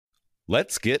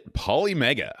Let's get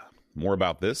Polymega. More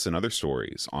about this and other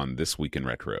stories on This Week in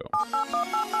Retro.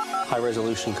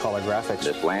 High-resolution color graphics.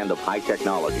 This land of high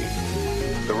technology.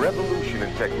 The revolution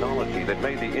in technology that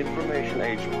made the information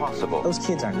age possible. Those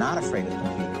kids are not afraid of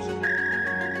computers.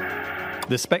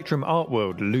 The Spectrum art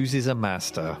world loses a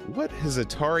master. What has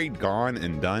Atari gone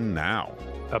and done now?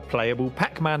 A playable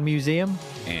Pac-Man museum.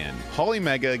 And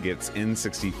Polymega gets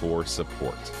N64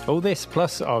 support. All this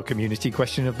plus our community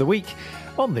question of the week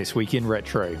on This Week in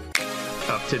Retro.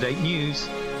 Up-to-date news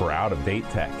for out-of-date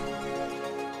tech.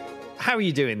 How are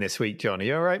you doing this week, John? Are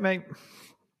you all right, mate?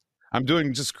 I'm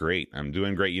doing just great. I'm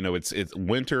doing great. You know, it's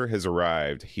winter has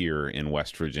arrived here in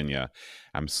West Virginia.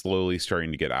 I'm slowly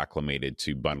starting to get acclimated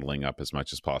to bundling up as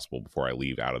much as possible before I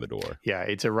leave out of the door. Yeah,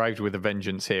 it's arrived with a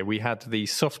vengeance here. We had the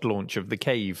soft launch of The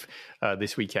Cave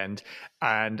this weekend,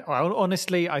 and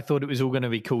honestly, I thought it was all going to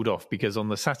be cooled off because on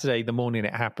the Saturday, the morning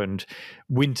it happened,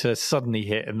 winter suddenly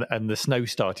hit and the snow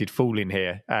started falling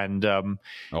here. And oh,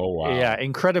 wow. Yeah,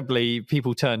 incredibly,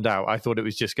 people turned out. I thought it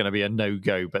was just going to be a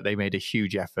no-go, but they made a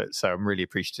huge effort, so I'm really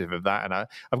appreciative of that. And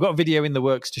I've got a video in the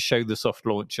works to show the soft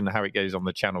launch and how it goes on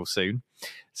the channel soon.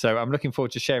 So I'm looking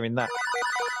forward to sharing that.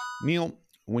 Neil,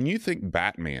 when you think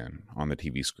Batman on the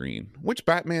TV screen, which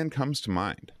Batman comes to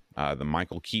mind? The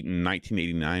Michael Keaton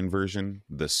 1989 version,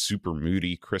 the super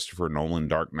moody Christopher Nolan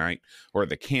Dark Knight, or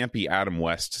the campy Adam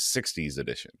West 60s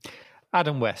edition?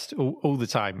 Adam West, all the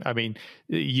time. I mean,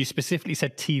 you specifically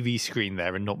said TV screen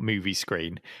there and not movie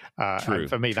screen. True, and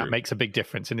for me, that makes a big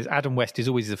difference. And Adam West is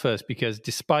always the first because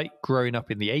despite growing up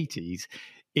in the 80s,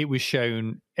 it was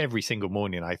shown every single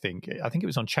morning, I think. I think it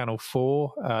was on Channel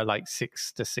 4, like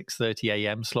 6 to 6:30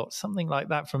 a.m. slots, something like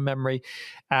that from memory.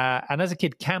 And as a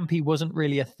kid, campy wasn't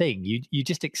really a thing. You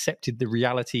just accepted the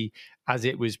reality as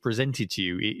it was presented to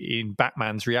you in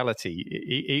Batman's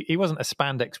reality. He wasn't a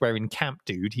spandex-wearing camp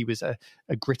dude. He was a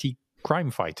gritty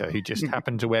crime fighter who just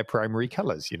happened to wear primary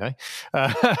colors, you know.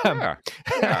 Yeah.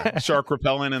 Shark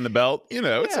repellent in the belt, you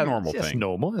know, it's a normal thing. That's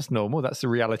normal. That's the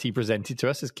reality presented to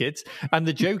us as kids. And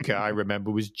the Joker, I remember,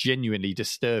 was genuinely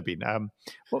disturbing.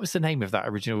 What was the name of that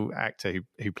original actor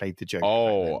who played the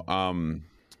Joker?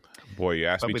 Boy, you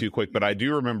asked me too quick, but I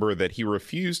do remember that he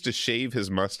refused to shave his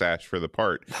mustache for the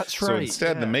part. That's right. So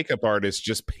instead, the makeup artist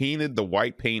just painted the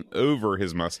white paint over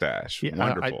his mustache. Yeah,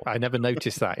 Wonderful. I never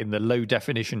noticed that in the low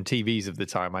definition TVs of the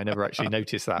time. I never actually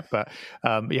noticed that. But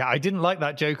I didn't like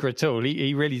that Joker at all.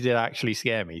 He really did actually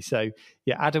scare me. So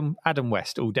yeah, Adam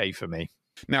West all day for me.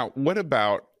 Now, what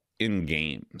about in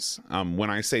games?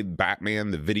 When I say Batman,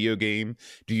 the video game,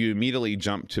 do you immediately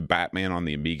jump to Batman on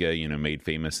the Amiga, you know, made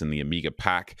famous in the Amiga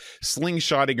Pack,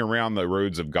 slingshotting around the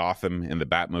roads of Gotham in the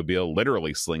Batmobile,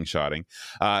 literally slingshotting,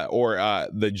 or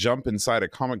the jump inside a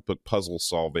comic book puzzle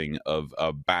solving of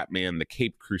Batman, the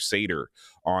Caped Crusader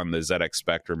on the ZX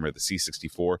Spectrum or the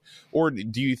C64? Or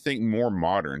do you think more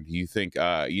modern? Do you think,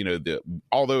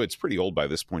 although it's pretty old by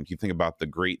this point, you think about the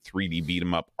great 3D beat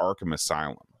 'em up Arkham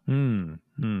Asylum?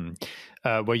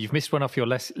 Well, you've missed one off your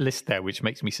list there, which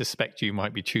makes me suspect you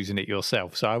might be choosing it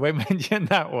yourself. So I won't mention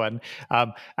that one.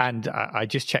 And I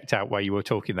just checked out while you were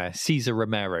talking there. Cesar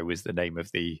Romero was the name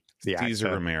of the actor.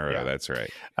 Cesar Romero, that's right.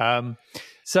 For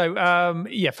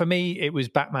me, it was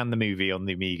Batman the movie on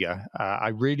the Amiga. I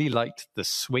really liked the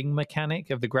swing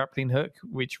mechanic of the grappling hook,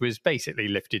 which was basically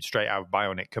lifted straight out of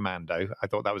Bionic Commando. I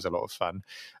thought that was a lot of fun.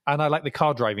 And I liked the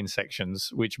car driving sections,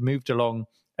 which moved along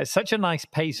at such a nice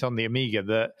pace on the Amiga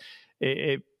that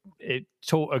it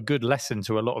taught a good lesson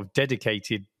to a lot of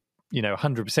dedicated,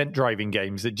 100% driving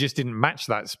games that just didn't match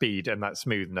that speed and that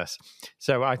smoothness.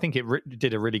 So I think it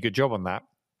did a really good job on that.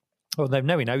 Although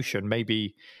knowing Ocean,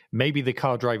 maybe the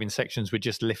car driving sections were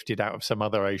just lifted out of some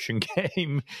other Ocean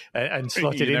game and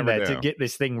slotted in there to get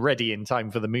this thing ready in time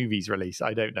for the movie's release.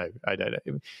 I don't know.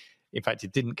 In fact,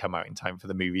 it didn't come out in time for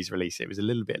the movie's release. It was a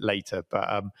little bit later.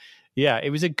 But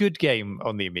it was a good game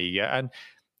on the Amiga. And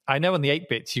I know on the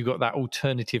 8-bits, you got that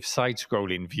alternative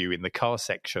side-scrolling view in the car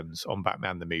sections on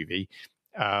Batman the movie.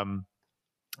 And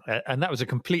that was a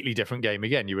completely different game.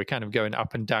 Again, you were kind of going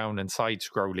up and down and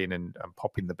side-scrolling and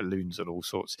popping the balloons and all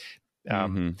sorts.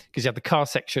 Because you had the car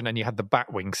section and you had the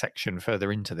Batwing section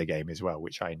further into the game as well,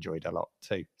 which I enjoyed a lot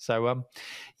too. So,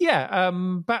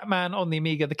 Batman on the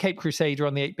Amiga, the Caped Crusader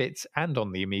on the 8-bits and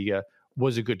on the Amiga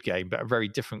was a good game, but a very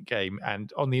different game.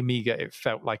 And on the Amiga, it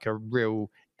felt like a real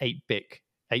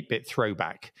 8-bit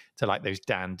throwback to like those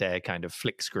Dan Dare kind of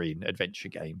flick screen adventure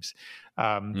games.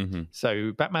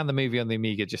 So Batman the movie on the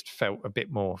Amiga just felt a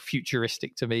bit more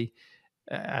futuristic to me.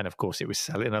 And of course, it was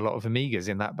selling a lot of Amigas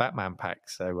in that Batman pack.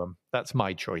 So that's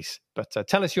my choice. But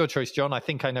tell us your choice, John. I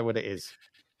think I know what it is.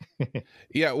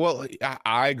 Yeah, well,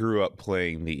 I grew up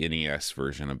playing the NES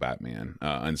version of Batman,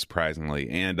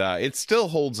 unsurprisingly, and it still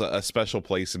holds a special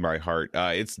place in my heart.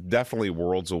 It's definitely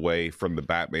worlds away from the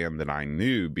Batman that I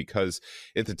knew, because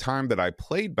at the time that I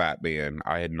played Batman,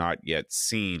 I had not yet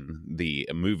seen the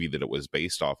movie that it was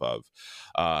based off of,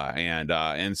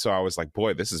 and so I was like,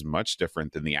 boy, this is much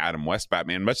different than the Adam West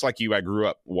Batman. Much like you, I grew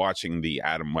up watching the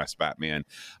Adam West Batman.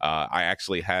 I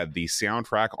actually had the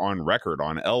soundtrack on record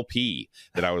on LP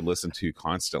that I would listen to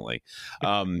constantly,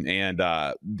 and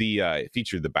it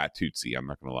featured the Batootsie. I'm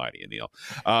not going to lie to you, Neil,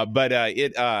 but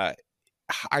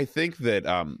I think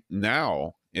that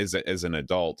now, as an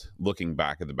adult looking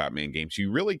back at the Batman games,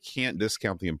 you really can't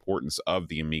discount the importance of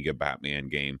the Amiga Batman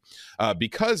game,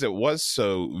 because it was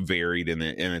so varied in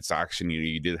its action.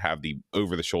 You did have the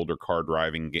over-the-shoulder car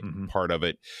driving part of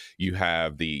it. You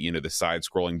have the the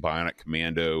side-scrolling Bionic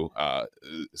Commando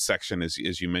section, as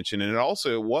you mentioned, and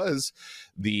it was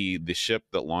the ship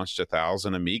that launched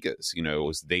 1,000 Amigas. It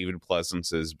was David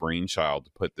Pleasance's brainchild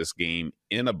to put this game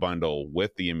in a bundle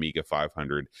with the Amiga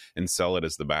 500 and sell it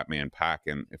as the Batman pack.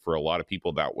 And for a lot of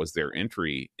people, that was their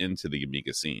entry into the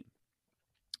Amiga scene.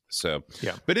 So,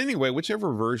 yeah. But anyway,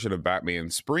 whichever version of Batman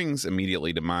springs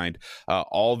immediately to mind,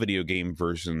 all video game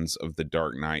versions of The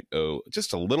Dark Knight owe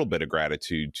just a little bit of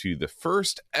gratitude to the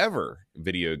first ever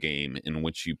video game in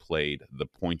which you played the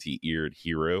pointy-eared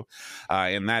hero,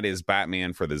 and that is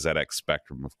Batman for the ZX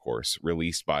Spectrum, of course,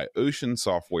 released by Ocean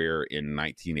Software in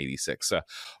 1986.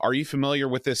 Are you familiar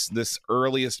with this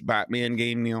earliest Batman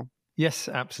game, Neil? Yes,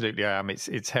 absolutely. I am.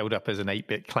 It's held up as an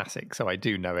 8-bit classic, so I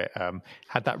do know it.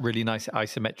 Had that really nice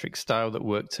isometric style that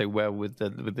worked so well with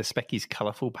the Specky's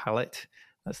colorful palette.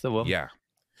 That's the one.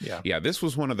 Yeah, this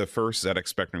was one of the first ZX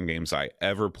Spectrum games I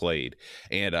ever played,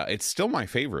 and it's still my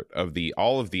favorite of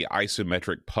all of the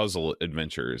isometric puzzle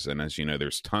adventures. And as you know,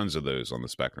 there's tons of those on the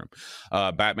Spectrum.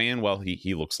 Batman, well,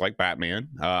 he looks like Batman.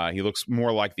 He looks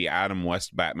more like the Adam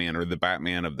West Batman, or the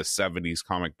Batman of the 70s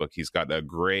comic book. He's got a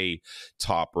gray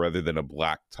top rather than a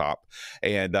black top,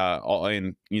 and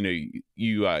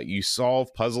you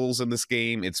solve puzzles in this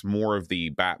game. It's more of the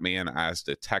Batman as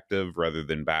detective rather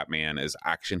than Batman as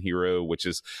action hero, which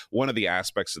is one of the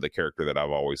aspects of the character that I've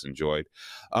always enjoyed.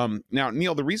 Now,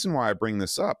 Neil, the reason why I bring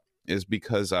this up is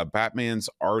because Batman's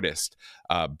artist,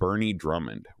 Bernie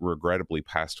Drummond, regrettably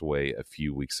passed away a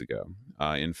few weeks ago.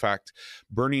 In fact,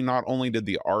 Bernie not only did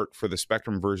the art for the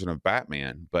Spectrum version of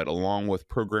Batman, but along with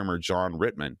programmer John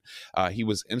Rittman, he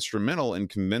was instrumental in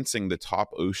convincing the top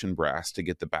Ocean brass to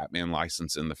get the Batman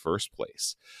license in the first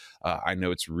place. I know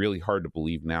it's really hard to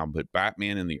believe now, but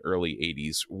Batman in the early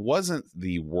 80s wasn't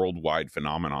the worldwide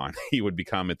phenomenon he would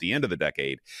become at the end of the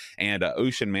decade. And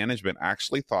Ocean management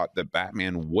actually thought that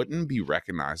Batman wouldn't be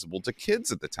recognizable to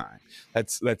kids at the time.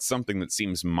 That's something that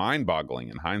seems mind-boggling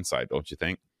in hindsight, don't you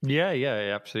think? Yeah,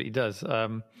 it absolutely does.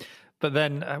 But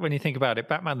then when you think about it,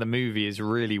 Batman the movie is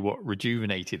really what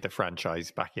rejuvenated the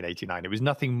franchise back in 89. It was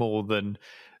nothing more than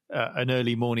an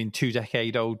early morning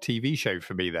 2-decade-old TV show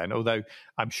for me then, although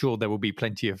I'm sure there will be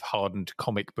plenty of hardened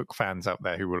comic book fans out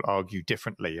there who will argue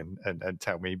differently and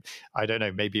tell me, I don't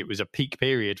know, maybe it was a peak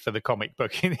period for the comic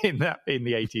book in the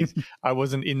 80s. I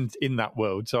wasn't in that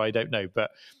world, so I don't know.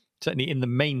 But certainly in the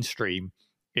mainstream,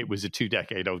 it was a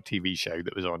 2-decade-old TV show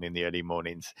that was on in the early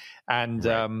mornings. And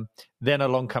right. Then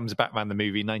along comes Batman the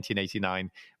movie,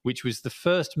 1989, which was the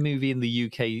first movie in the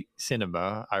UK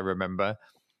cinema, I remember,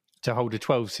 to hold a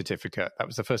 12 certificate. That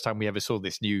was the first time we ever saw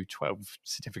this new 12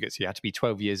 certificate. So you had to be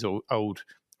 12 years old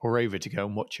or over to go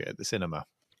and watch it at the cinema.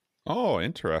 Oh,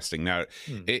 interesting. Now,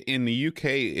 in the UK,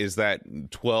 is that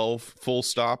 12 full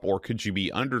stop, or could you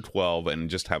be under 12 and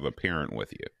just have a parent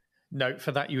with you? No,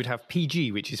 for that you would have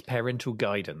PG, which is parental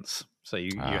guidance. So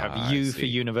you have U for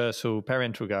universal,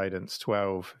 parental guidance,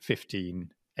 12,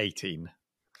 15, 18.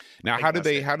 Now, how do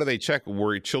they check?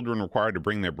 Were children required to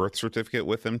bring their birth certificate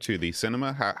with them to the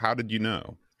cinema? How did you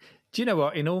know? Do you know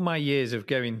what? In all my years of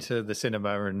going to the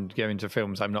cinema and going to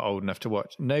films I'm not old enough to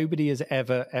watch, nobody has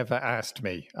ever asked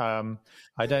me.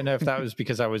 I don't know if that was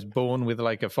because I was born with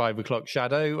like a 5 o'clock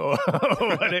shadow or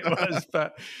what it was.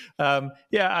 But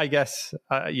yeah, I guess,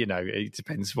 it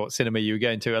depends what cinema you were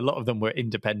going to. A lot of them were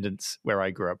independents where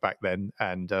I grew up back then.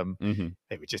 And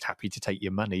they were just happy to take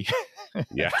your money.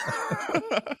 Yeah.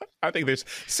 I think there's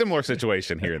a similar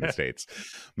situation here in the States.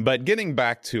 But getting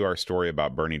back to our story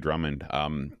about Bernie Drummond,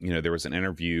 there was an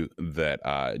interview that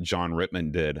John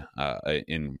Rittman did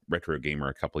in Retro Gamer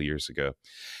a couple of years ago.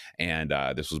 And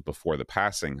this was before the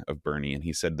passing of Bernie. And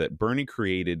he said that Bernie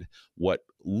created what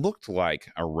looked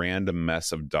like a random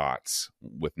mess of dots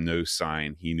with no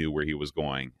sign he knew where he was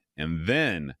going. And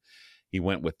then he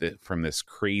went with it from this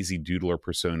crazy doodler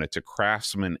persona to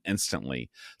craftsman instantly,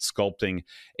 sculpting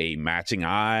a matching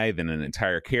eye, then an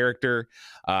entire character.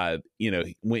 When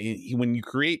you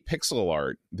create pixel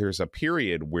art, there's a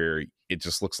period where it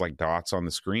just looks like dots on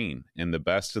the screen. And the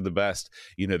best of the best,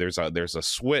 there's a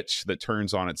switch that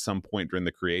turns on at some point during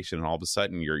the creation, and all of a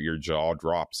sudden your jaw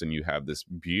drops and you have this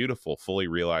beautiful, fully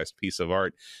realized piece of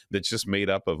art that's just made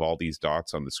up of all these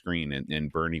dots on the screen. And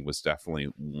Bernie was definitely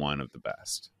one of the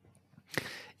best.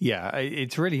 Yeah,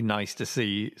 it's really nice to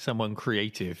see someone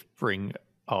creative bring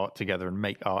art together and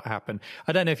make art happen.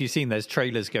 I don't know if you've seen, there's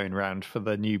trailers going around for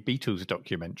the new Beatles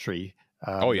documentary.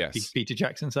 Yes, Peter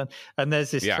Jackson's son, and there's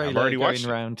this trailer going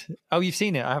around. Oh, you've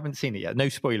seen it? I haven't seen it yet. No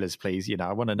spoilers, please.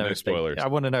 I want to know I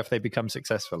want to know if they become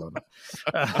successful or not.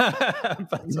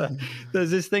 But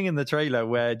there's this thing in the trailer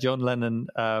where Paul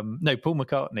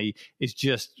McCartney is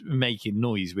just making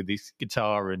noise with his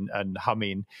guitar and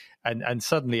humming, and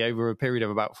suddenly over a period of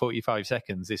about 45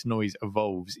 seconds, this noise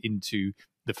evolves into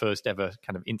the first ever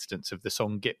kind of instance of the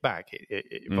song Get Back. It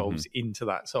evolves into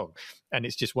that song, and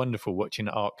it's just wonderful watching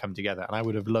art come together. And I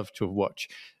would have loved to have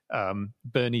watched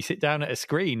Bernie sit down at a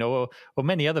screen, or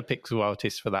many other pixel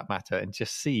artists for that matter, and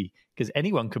just see, because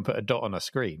anyone can put a dot on a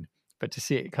screen, but to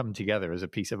see it come together as a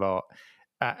piece of art,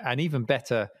 and even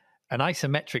better, an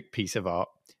isometric piece of art,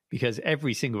 because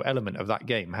every single element of that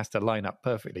game has to line up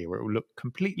perfectly, or it will look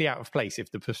completely out of place if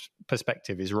the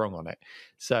perspective is wrong on it.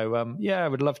 So, I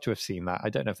would love to have seen that. I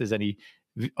don't know if there's any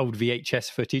old VHS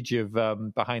footage of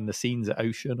behind the scenes at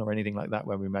Ocean or anything like that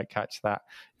where we might catch that.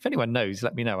 If anyone knows,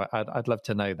 let me know. I'd love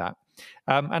to know that.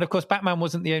 And of course, Batman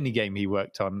wasn't the only game he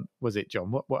worked on, was it,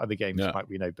 John? What other games might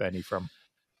we know Bernie from?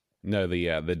 No,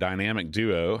 the dynamic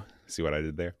duo, see what I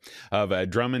did there, of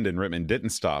Drummond and Rittman didn't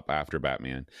stop after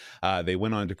Batman. They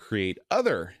went on to create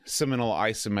other seminal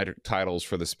isometric titles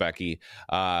for the Speccy.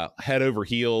 Head Over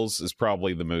Heels is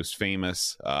probably the most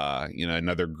famous,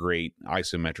 another great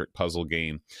isometric puzzle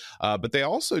game. But they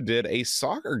also did a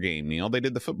soccer game, Neil. They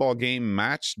did the football game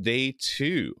Match Day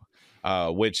 2.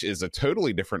 Which is a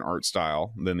totally different art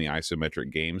style than the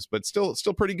isometric games, but still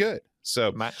pretty good.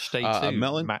 So Match Day 2,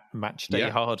 Match Day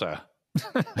harder.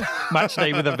 Match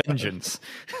Day with a vengeance.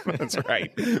 That's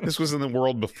right. This was in the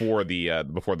world before the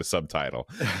subtitle.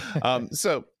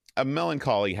 So a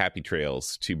melancholy happy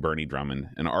trails to Bernie Drummond,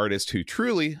 an artist who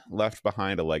truly left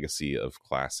behind a legacy of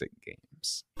classic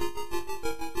games.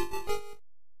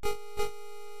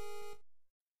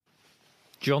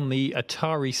 John, the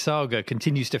Atari saga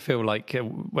continues to feel like,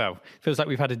 feels like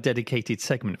we've had a dedicated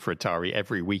segment for Atari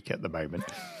every week at the moment.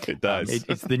 It does.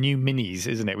 It's the new minis,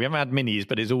 isn't it? We haven't had minis,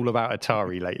 but it's all about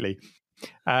Atari lately.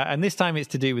 And this time it's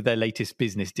to do with their latest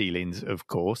business dealings, of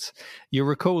course. You'll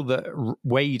recall that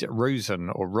Wade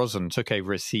Rosen took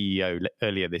over as CEO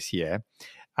earlier this year,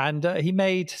 and he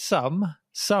made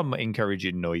some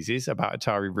encouraging noises about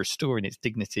Atari restoring its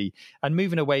dignity and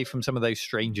moving away from some of those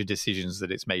stranger decisions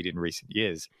that it's made in recent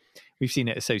years. We've seen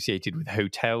it associated with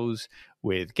hotels,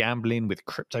 with gambling, with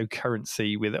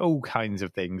cryptocurrency, with all kinds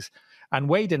of things. And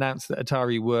Wade announced that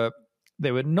Atari were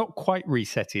not quite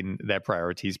resetting their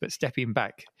priorities, but stepping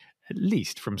back at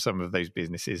least from some of those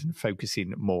businesses and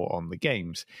focusing more on the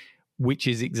games, which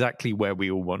is exactly where we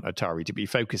all want Atari to be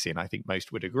focusing. I think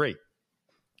most would agree.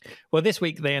 Well, this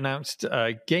week they announced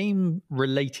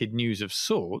game-related news of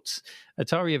sorts.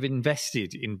 Atari have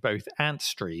invested in both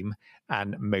Antstream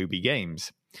and Moby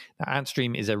Games. Now,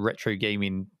 Antstream is a retro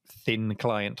gaming thin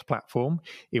client platform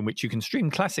in which you can stream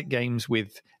classic games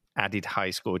with added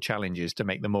high-score challenges to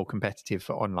make them more competitive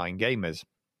for online gamers.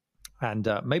 And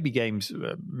Moby Games,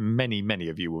 many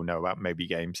of you will know about Moby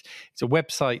Games. It's a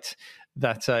website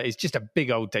that is just a big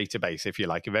old database, if you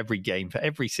like, of every game for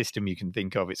every system you can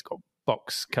think of. It's got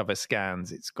box cover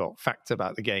scans, it's got facts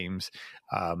about the games,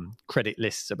 credit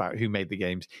lists about who made the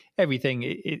games, everything.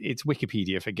 It's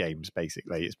Wikipedia for games,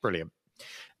 basically. It's brilliant.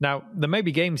 Now, the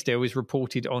Moby Games deal is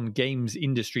reported on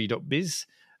gamesindustry.biz.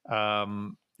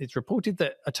 It's reported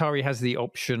that Atari has the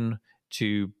option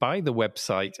to buy the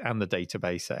website and the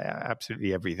database,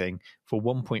 absolutely everything, for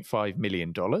 $1.5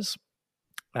 million.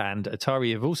 And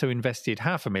Atari have also invested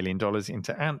 $500,000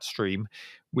 into Antstream,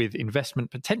 with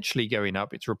investment potentially going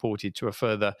up, it's reported, to a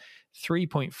further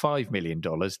 $3.5 million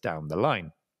down the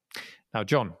line. Now,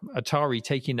 John, Atari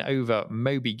taking over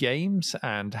Moby Games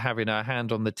and having a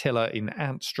hand on the tiller in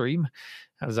Antstream,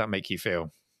 how does that make you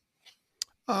feel?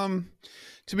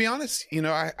 To be honest,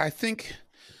 I think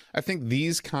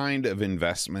these kind of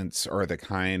investments are the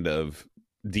kind of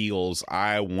deals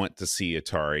I want to see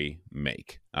Atari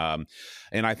make. And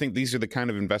I think these are the kind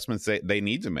of investments they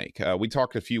need to make. We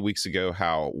talked a few weeks ago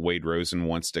how Wade Rosen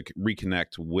wants to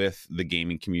reconnect with the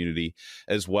gaming community,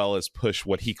 as well as push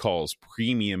what he calls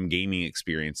premium gaming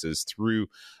experiences through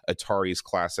Atari's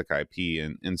classic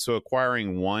IP. And so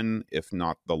acquiring one, if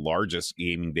not the largest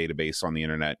gaming database on the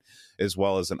internet, as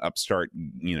well as an upstart,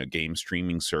 game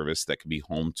streaming service that could be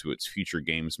home to its future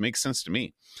games makes sense to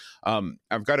me.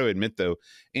 I've got to admit, though,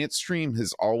 Antstream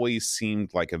has always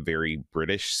seemed like a very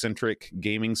British-centric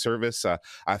gaming service.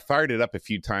 I fired it up a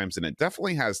few times, and it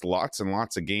definitely has lots and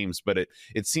lots of games, but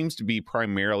it seems to be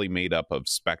primarily made up of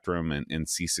Spectrum and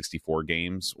C64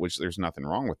 games, which there's nothing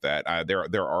wrong with that.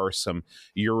 There are some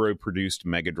Euro-produced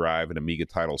Mega Drive and Amiga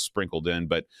titles sprinkled in,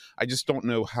 but I just don't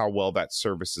know how well that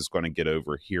service is going to get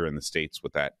over here in the States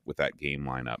with that game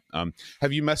lineup.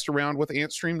 Have you messed around with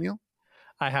Antstream, Neil?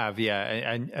 I have, yeah,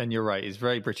 and you're right. It's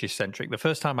very British centric. The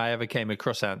first time I ever came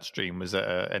across Antstream was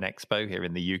at an expo here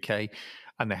in the UK,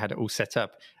 and they had it all set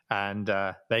up. And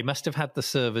they must have had the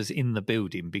servers in the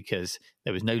building because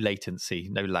there was no latency,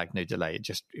 no lag, no delay.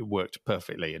 It worked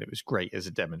perfectly, and it was great as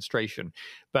a demonstration.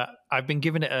 But I've been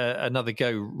giving it another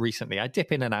go recently. I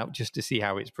dip in and out just to see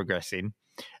how it's progressing,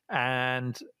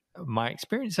 and my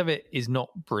experience of it is not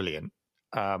brilliant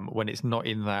when it's not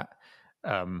in that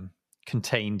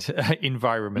contained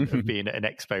environment of being at an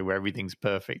expo where everything's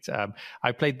perfect.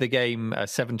 I played the game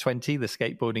 720, the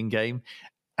skateboarding game,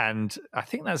 and I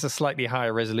think that's a slightly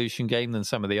higher resolution game than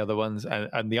some of the other ones.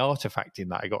 And the artifacting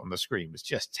that I got on the screen was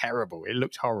just terrible. It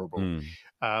looked horrible.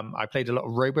 I played a lot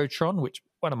of Robotron, which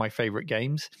one of my favorite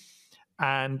games.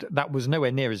 And that was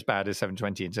nowhere near as bad as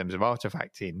 720 in terms of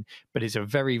artifacting, but it's a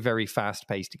very, very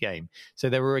fast-paced game. So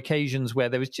there were occasions where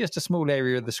there was just a small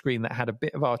area of the screen that had a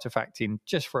bit of artifacting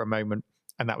just for a moment,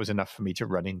 and that was enough for me to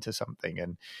run into something.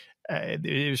 And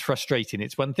it was frustrating.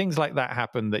 It's when things like that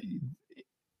happen that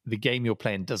the game you're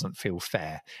playing doesn't feel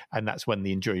fair, and that's when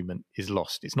the enjoyment is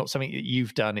lost. It's not something that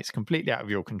you've done. It's completely out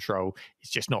of your control. It's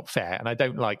just not fair, and I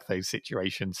don't like those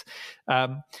situations.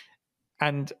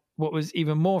 And what was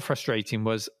even more frustrating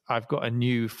was I've got a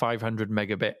new 500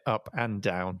 megabit up and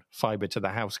down fiber to the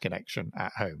house connection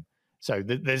at home. So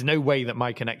there's no way that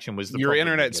my connection was the Your problem.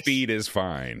 internet speed is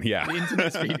fine. Yeah. The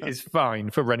internet speed is fine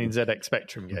for running ZX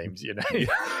Spectrum games,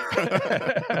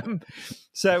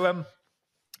 So,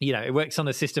 it works on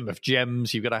a system of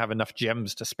gems. You've got to have enough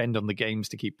gems to spend on the games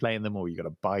to keep playing them, or you've got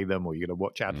to buy them, or you've got to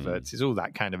watch adverts. It's all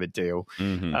that kind of a deal.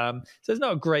 So it's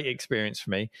not a great experience for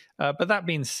me. But that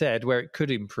being said, where it could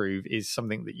improve is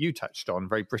something that you touched on,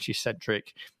 very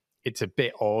British-centric. It's a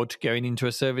bit odd going into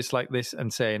a service like this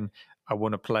and saying, I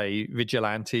want to play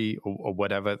Vigilante or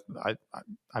whatever.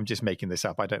 I'm just making this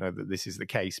up. I don't know that this is the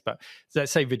case, but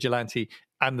let's say Vigilante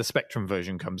and the Spectrum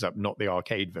version comes up, not the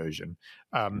arcade version.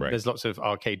 Right. There's lots of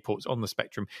arcade ports on the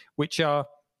Spectrum, which are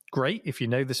great if you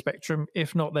know the Spectrum.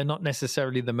 If not, they're not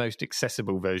necessarily the most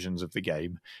accessible versions of the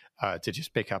game to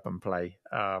just pick up and play.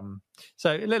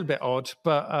 So a little bit odd,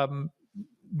 but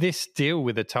this deal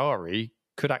with Atari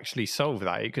could actually solve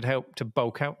that. It could help to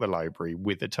bulk out the library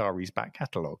with Atari's back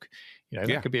catalogue.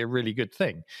 That could be a really good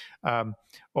thing.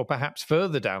 Or perhaps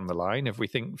further down the line, if we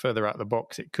think further out the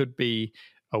box, it could be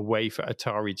a way for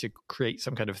Atari to create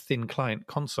some kind of thin client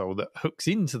console that hooks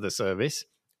into the service,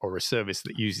 or a service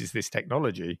that uses this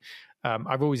technology.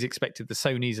 I've always expected the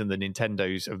Sonys and the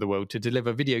Nintendos of the world to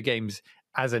deliver video games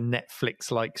as a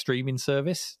Netflix-like streaming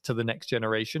service to the next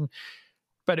generation.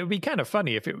 But it would be kind of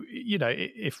funny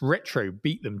if Retro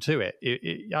beat them to it.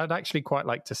 I'd actually quite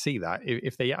like to see that.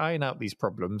 If they iron out these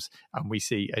problems and we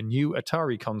see a new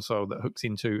Atari console that hooks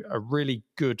into a really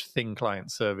good thin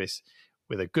client service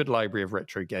with a good library of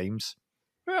retro games,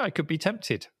 I could be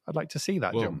tempted. I'd like to see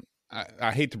that, John.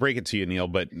 I hate to break it to you, Neil,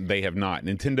 but they have not.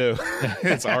 Nintendo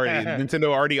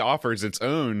already offers its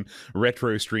own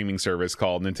retro streaming service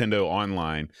called Nintendo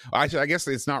Online. I guess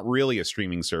it's not really a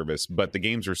streaming service, but the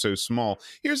games are so small.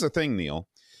 Here's the thing, Neil.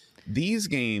 These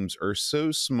games are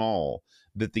so small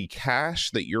that the cache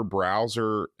that your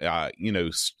browser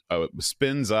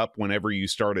spins up whenever you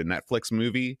start a Netflix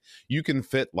movie, you can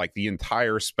fit like the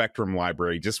entire Spectrum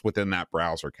library just within that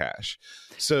browser cache.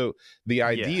 So the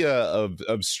idea of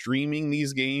streaming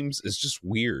these games is just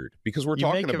weird, because we're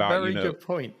talking about a very good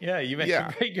point. Yeah, you make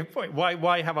a very good point.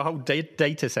 Why have a whole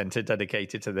data center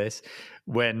dedicated to this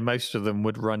when most of them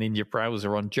would run in your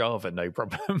browser on Java, no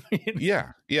problem?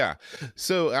 Yeah.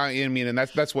 So and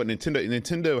that's what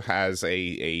Nintendo has a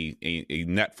a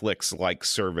Netflix like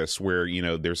service where, you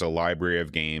know, there's a library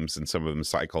of games and some of them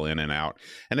cycle in and out,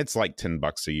 and it's like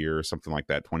 $10 a year or something like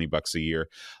that, $20 a year.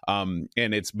 And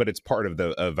it's part of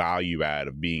a value add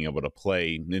of being able to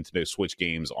play Nintendo Switch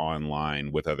games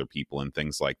online with other people and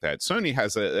things like that. Sony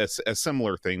has a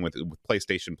similar thing with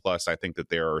PlayStation Plus. I think that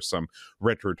there are some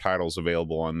retro titles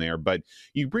available on there, but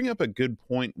you bring up a good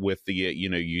point with the, you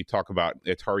know, you talk about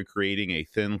Atari creating a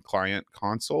thin client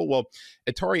console. Well,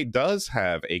 Atari does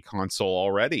have a console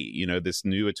already, you know, this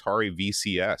new Atari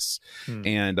VCS.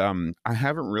 And I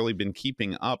haven't really been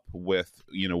keeping up with,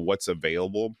 you know, what's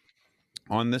available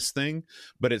on this thing,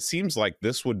 but it seems like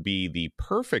this would be the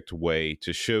perfect way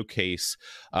to showcase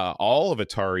all of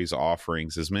Atari's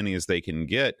offerings, as many as they can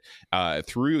get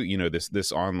through, you know,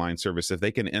 this online service. If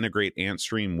they can integrate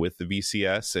Antstream with the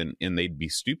VCS, and they'd be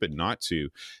stupid not to,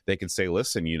 they could say,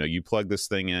 listen, you know, you plug this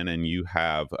thing in and you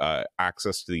have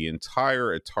access to the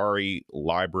entire Atari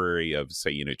library of,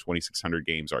 say, you know, 2,600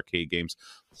 games, arcade games,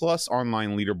 plus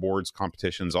online leaderboards,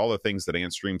 competitions, all the things that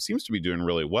Antstream seems to be doing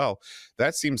really well.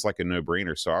 That seems like a no-brainer.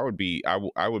 So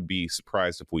I would be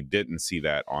surprised if we didn't see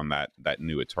that on that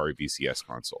new Atari VCS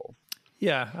console.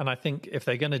 Yeah, and I think if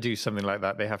they're going to do something like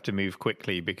that, they have to move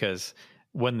quickly, because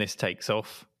when this takes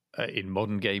off in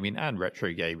modern gaming and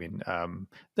retro gaming,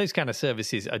 those kind of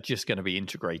services are just going to be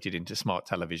integrated into smart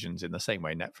televisions in the same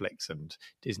way Netflix and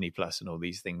Disney Plus and all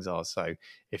these things are. So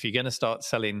if you're going to start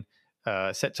selling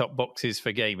set-top boxes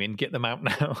for gaming, get them out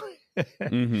now.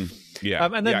 Yeah.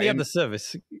 And then the other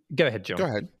service. Go ahead, John. Go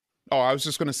ahead. Oh, I was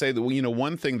just going to say that, you know,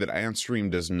 one thing that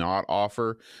Antstream does not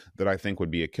offer that I think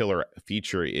would be a killer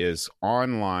feature is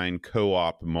online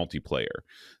co-op multiplayer.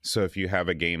 So if you have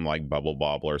a game like Bubble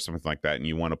Bobble or something like that, and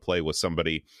you want to play with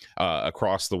somebody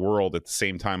across the world at the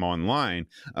same time online,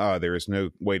 there is no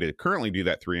way to currently do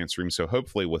that through Antstream. So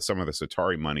hopefully with some of this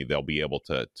Atari money, they'll be able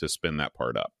to spin that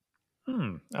part up.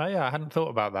 Oh, yeah, I hadn't thought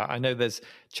about that. I know there's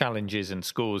challenges and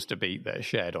scores to beat that are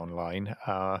shared online.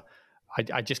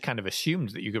 I just kind of assumed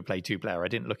that you could play two-player. I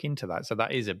didn't look into that. So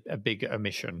that is a big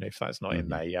omission if that's not in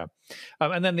there, yeah.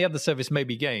 And then the other service may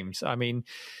be games. I mean,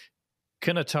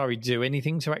 can Atari do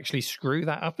anything to actually screw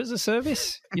that up as a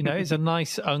service? You know, it's a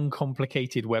nice,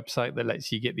 uncomplicated website that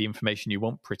lets you get the information you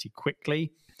want pretty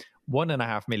quickly.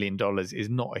 $1.5 million is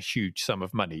not a huge sum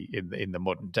of money in the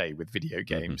modern day with video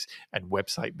games and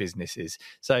website businesses.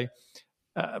 So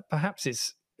perhaps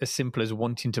it's as simple as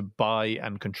wanting to buy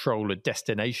and control a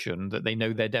destination that they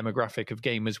know their demographic of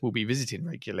gamers will be visiting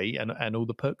regularly, and all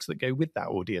the perks that go with that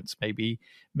audience. Maybe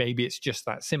it's just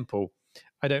that simple.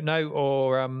 I don't know.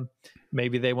 Or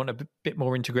maybe they want a bit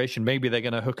more integration. Maybe they're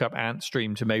going to hook up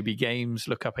Antstream to Moby Games,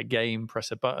 look up a game, press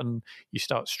a button, you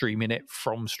start streaming it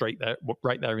from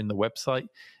right there in the website.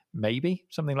 Maybe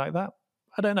something like that.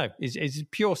 I don't know. It's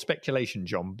pure speculation,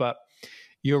 John, but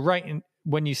you're right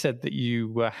when you said that you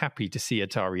were happy to see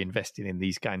Atari investing in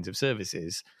these kinds of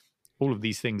services. All of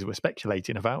these things we're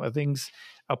speculating about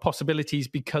are possibilities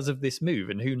because of this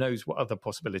move, and who knows what other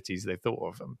possibilities they've thought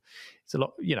of. It's a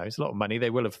lot, you know, it's a lot of money.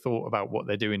 They will have thought about what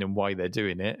they're doing and why they're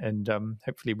doing it, and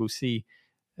hopefully we'll see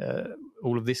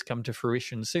all of this come to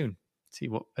fruition soon. See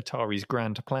what Atari's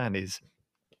grand plan is.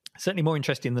 Certainly more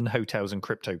interesting than hotels and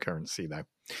cryptocurrency, though.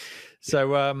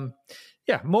 So,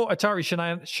 yeah, more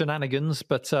Atari shenanigans,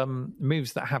 but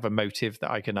moves that have a motive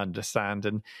that I can understand.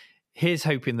 And here's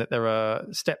hoping that there are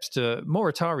steps to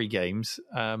more Atari games,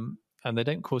 and they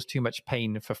don't cause too much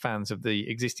pain for fans of the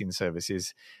existing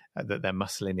services that they're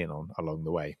muscling in on along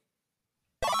the way.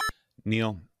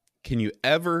 Neil, can you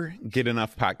ever get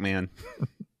enough Pac-Man?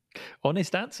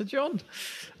 Honest answer, John.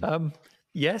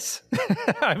 Yes.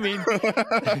 I mean,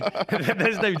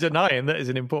 there's no denying that is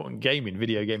an important game in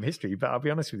video game history, but I'll be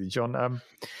honest with you, John.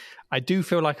 I do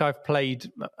feel like I've played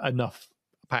enough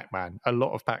Pac-Man, a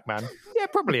lot of Pac-Man. Yeah,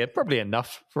 probably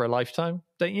enough for a lifetime,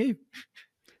 don't you?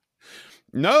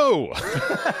 No.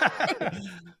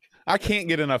 I can't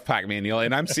get enough Pac-Man, Neil,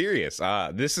 and I'm serious.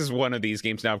 This is one of these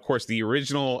games. Now, of course, the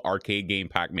original arcade game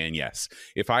Pac-Man, yes.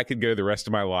 If I could go the rest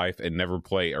of my life and never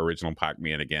play original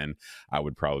Pac-Man again, I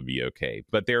would probably be okay.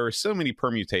 But there are so many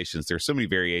permutations. There's so many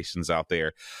variations out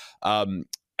there.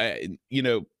 You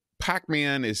know,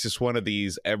 Pac-Man is just one of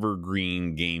these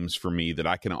evergreen games for me that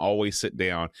I can always sit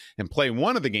down and play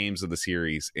one of the games of the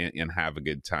series and have a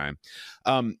good time.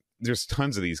 There's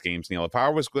tons of these games, Neil.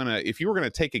 If you were going to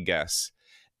take a guess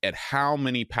at how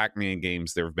many Pac-Man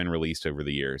games there have been released over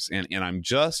the years, and I'm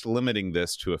just limiting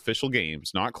this to official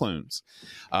games, not clones.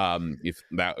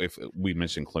 If we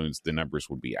mentioned clones, the numbers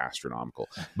would be astronomical.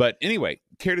 But anyway,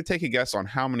 care to take a guess on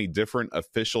how many different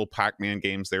official Pac-Man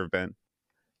games there have been?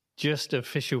 Just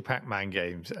official Pac-Man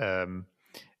games.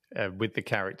 with the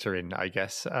character in, I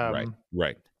guess.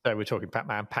 Right. So we're talking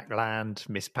Pac-Man, Pac-Land,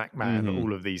 Miss Pac-Man,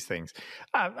 all of these things.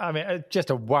 I mean,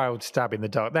 just a wild stab in the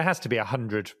dark. There has to be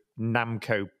 100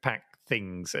 Namco Pac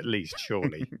things at least,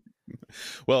 surely.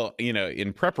 Well,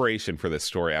 in preparation for this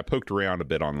story, I poked around a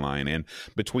bit online, and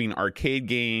between arcade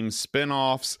games,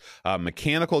 spin-offs,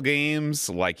 mechanical games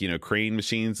like, crane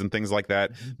machines and things like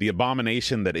that, the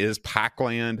abomination that is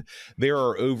Pac-Land, there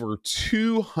are over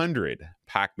 200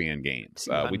 Pac-Man games.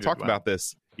 We talked about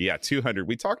this. Yeah, 200.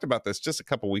 We talked about this just a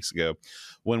couple weeks ago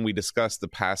when we discussed the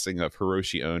passing of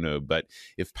Hiroshi Ono. But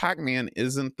if Pac-Man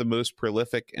isn't the most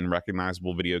prolific and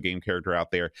recognizable video game character out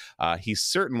there, he's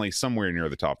certainly somewhere near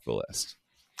the top of the list.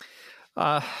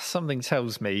 Something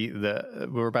tells me that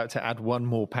we're about to add one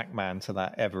more Pac-Man to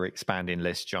that ever-expanding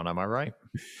list, John. Am I right?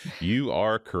 You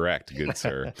are correct, good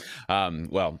sir.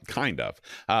 Well, kind of.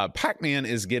 Pac-Man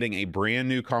is getting a brand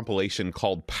new compilation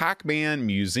called Pac-Man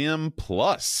Museum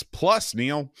Plus.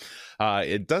 Neil.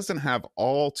 It doesn't have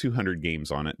all 200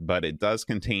 games on it, but it does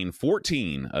contain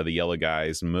 14 of the Yellow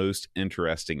Guy's most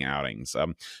interesting outings.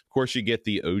 Of course, you get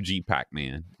the OG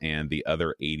Pac-Man and the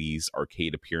other 80s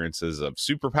arcade appearances of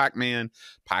Super Pac-Man,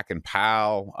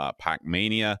 Pac-and-Pal,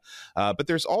 Pac-Mania. But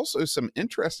there's also some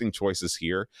interesting choices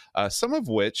here, some of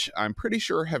which I'm pretty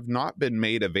sure have not been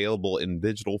made available in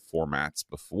digital formats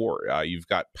before. You've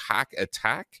got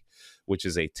Pac-Attack, which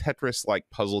is a Tetris-like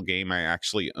puzzle game I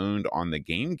actually owned on the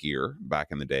Game Gear back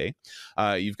in the day.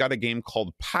 You've got a game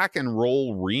called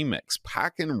Pac-and-Roll Remix,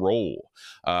 Pac-and-Roll,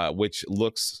 which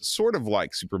looks sort of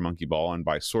like Super Monkey Ball, and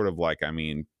by sort of like, I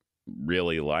mean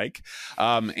really like,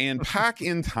 and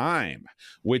Pac-in-Time,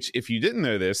 which, if you didn't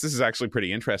know this is actually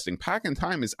pretty interesting.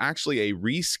 Pac-in-Time is actually a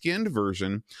reskinned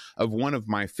version of one of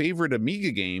my favorite Amiga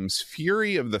games,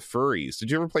 Fury of the Furries. Did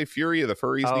you ever play Fury of the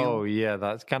Furries, Neil? Oh yeah,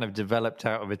 that's kind of developed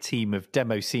out of a team of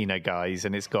Demoscene guys,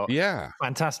 and it's got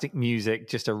fantastic music,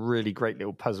 just a really great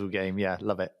little puzzle game. Yeah,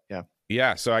 love it.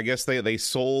 Yeah, so I guess they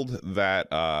sold that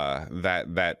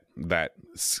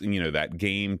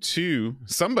game to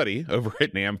somebody over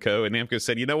at Namco, and Namco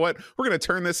said, you know what, we're going to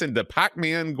turn this into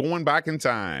Pac-Man going back in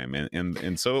time,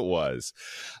 and so it was.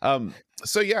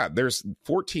 So yeah, there's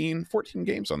 14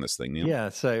 games on this thing, Neil. Yeah,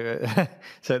 so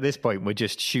at this point we're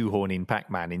just shoehorning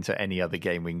Pac-Man into any other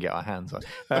game we can get our hands on.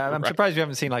 I'm surprised we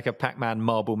haven't seen like a Pac-Man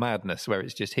Marble Madness where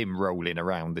it's just him rolling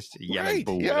around this yellow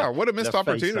ball. Yeah, what a missed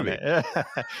opportunity.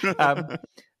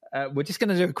 We're just going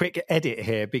to do a quick edit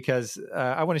here because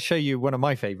I want to show you one of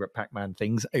my favorite Pac-Man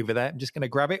things over there. I'm just going to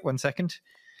grab it 1 second.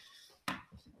 So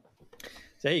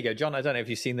there you go, John. I don't know if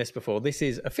you've seen this before. This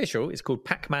is official. It's called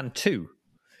Pac-Man 2.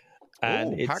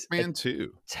 And it's Pac-Man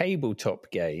 2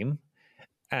 tabletop game,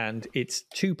 and it's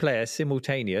 2-player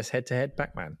simultaneous head-to-head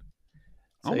Pac-Man.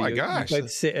 So oh my gosh! You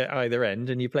both sit at either end,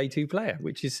 and you play 2-player,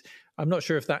 which is, I'm not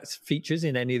sure if that features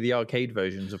in any of the arcade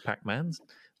versions of Pac-Man's,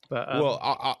 but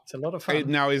it's a lot of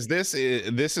fun. Now, is this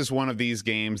is one of these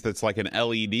games that's like an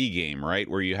LED game, right,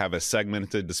 where you have a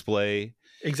segmented display?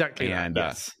 Exactly. And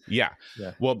yes. Yeah.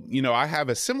 Well, I have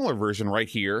a similar version right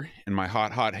here in my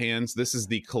hot hands. This is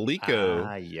the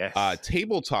Coleco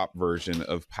tabletop version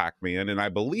of Pac-Man, and I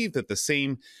believe that the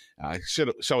same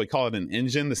shall we call it an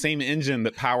engine? The same engine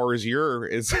that powers your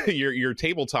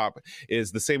tabletop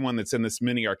is the same one that's in this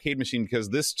mini arcade machine, because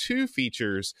this too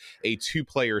features a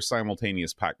 2-player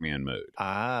simultaneous Pac-Man mode.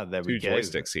 There we go. 2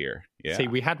 joysticks here. Yeah. See,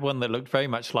 we had one that looked very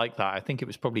much like that. I think it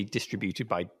was probably distributed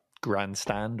by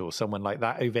Grandstand or someone like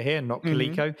that over here, not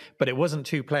Coleco, but it wasn't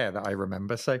 2-player that I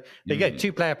remember. So there you go.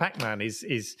 2-player Pac-Man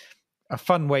is a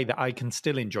fun way that I can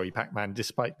still enjoy Pac-Man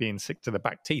despite being sick to the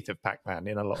back teeth of Pac-Man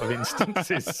in a lot of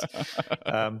instances.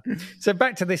 So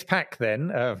back to this pack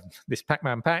then, this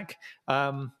Pac-Man pack.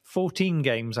 14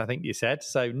 games, I think you said.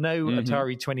 So no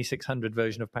Atari 2600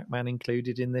 version of Pac-Man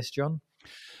included in this, John?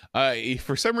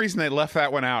 For some reason they left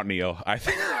that one out, Neil. I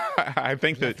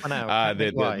think that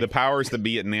the powers that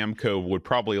be at Namco would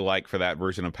probably like for that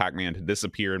version of Pac-Man to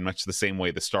disappear in much the same way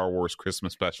the Star Wars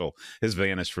Christmas special has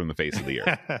vanished from the face of the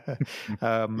earth.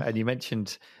 And you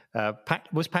mentioned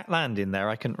was Pac-Land in there?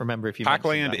 I couldn't remember if you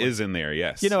Pac-Land is in there.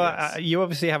 Yes. Yes. You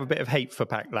obviously have a bit of hate for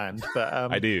Pac-Land, but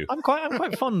I do. I'm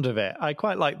quite fond of it. I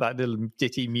quite like that little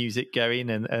ditty music going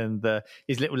and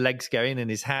his little legs going and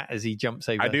his hat as he jumps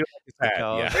over. I do like his hat,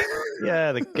 cars.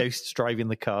 Yeah, the ghosts driving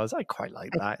the cars. I quite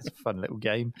like that. It's a fun little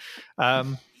game.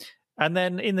 And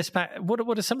then in this pack, what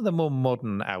are some of the more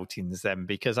modern outings then?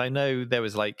 Because I know there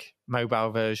was like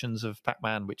mobile versions of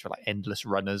Pac-Man, which were like Endless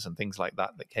Runners and things like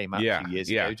that came out a few years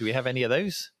ago. Do we have any of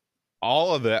those?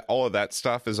 all of that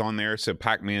stuff is on there. So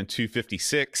Pac-Man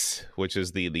 256, which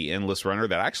is the endless runner,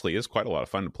 that actually is quite a lot of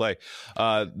fun to play.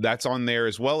 That's on there,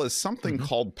 as well as something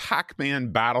called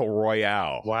Pac-Man Battle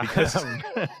Royale. Wow.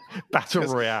 Battle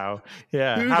Royale.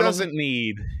 Yeah. Who doesn't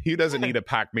need a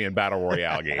Pac-Man Battle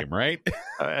Royale game, right?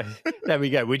 There we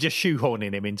go. We're just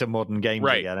shoehorning him into modern games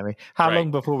again. I mean, how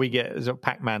long before we get sort of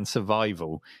Pac-Man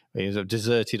Survival? Where you're sort of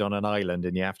deserted on an island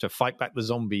and you have to fight back the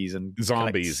zombies and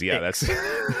yeah, that's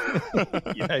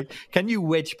can you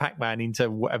wedge Pac-Man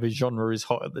into whatever genre is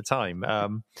hot at the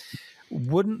time?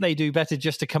 Wouldn't they do better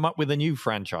just to come up with a new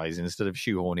franchise instead of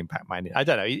shoehorning Pac-Man in? I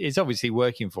don't know. It's obviously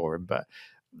working for him, but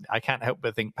I can't help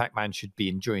but think Pac-Man should be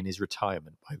enjoying his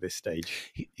retirement by this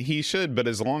stage. He should, but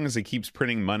as long as he keeps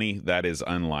printing money, that is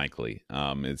unlikely.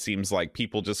 It seems like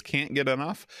people just can't get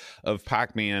enough of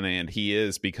Pac-Man, and he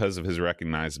is, because of his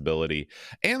recognizability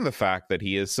and the fact that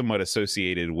he is somewhat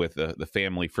associated with the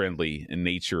family-friendly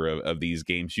nature of these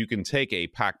games. You can take a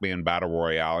Pac-Man Battle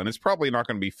Royale, and it's probably not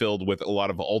going to be filled with a lot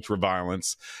of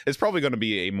ultra-violence. It's probably going to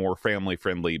be a more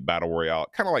family-friendly Battle Royale,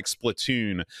 kind of like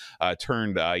Splatoon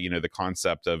turned, the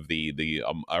concept of the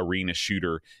arena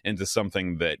shooter into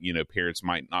something that parents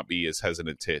might not be as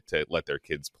hesitant to let their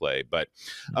kids play. But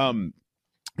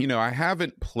I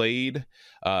haven't played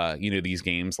these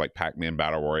games like Pac-Man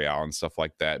Battle Royale and stuff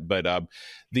like that, but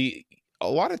a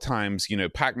lot of times,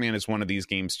 Pac-Man is one of these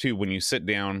games too. When you sit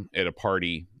down at a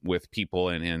party with people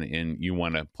and you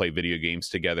want to play video games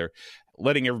together,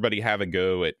 letting everybody have a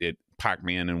go at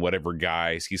Pac-Man and whatever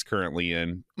guise he's currently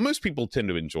in, most people tend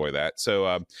to enjoy that.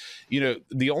 So,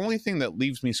 the only thing that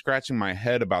leaves me scratching my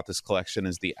head about this collection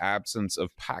is the absence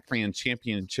of Pac-Man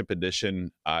Championship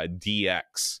Edition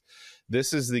DX.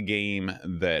 This is the game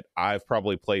that I've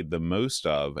probably played the most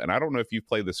of, and I don't know if you've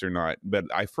played this or not, but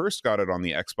I first got it on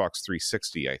the Xbox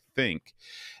 360, I think.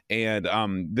 And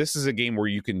this is a game where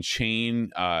you can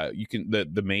chain,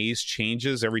 the maze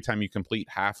changes every time you complete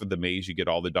half of the maze. You get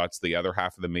all the dots. The other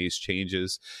half of the maze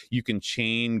changes. You can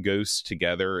chain ghosts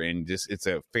together, and it's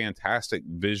a fantastic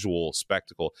visual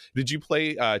spectacle. Did you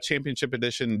play Championship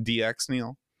Edition DX,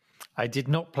 Neil? I did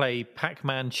not play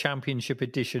Pac-Man Championship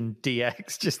Edition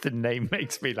DX. Just the name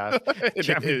makes me laugh. It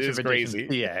is crazy.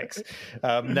 DX.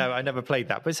 No, I never played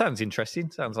that, but it sounds interesting.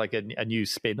 Sounds like a new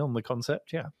spin on the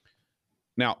concept. Yeah.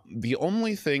 Now, the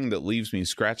only thing that leaves me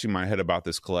scratching my head about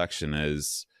this collection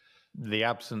is the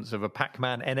absence of a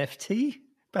Pac-Man NFT,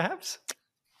 perhaps.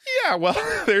 Yeah,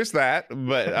 well, there's that,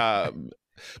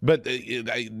 but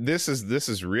this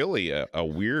is really a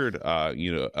weird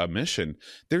omission.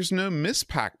 There's no Miss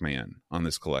Pac-Man on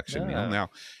this collection. Yeah. Now,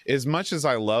 as much as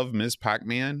I love Miss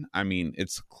Pac-Man, I mean,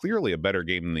 it's clearly a better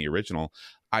game than the original.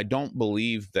 I don't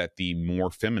believe that the more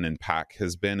feminine Pac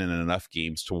has been in enough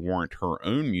games to warrant her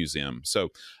own museum. So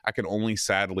I can only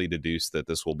sadly deduce that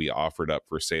this will be offered up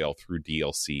for sale through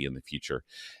DLC in the future,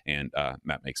 and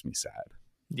that makes me sad.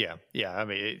 Yeah. I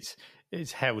mean,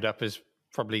 it's held up as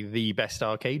probably the best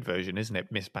arcade version, isn't it,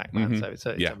 Miss Pac-Man? So it's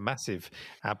a massive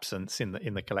absence in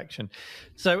the collection.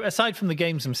 So aside from the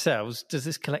games themselves, does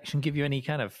this collection give you any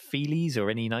kind of feelies or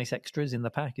any nice extras in the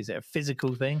pack? Is it a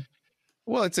physical thing?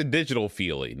 Well, it's a digital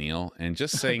feelie, Neil, and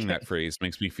just saying that phrase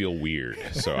makes me feel weird,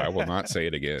 so I will not say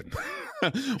it again.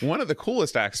 One of the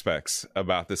coolest aspects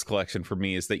about this collection for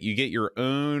me is that you get your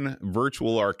own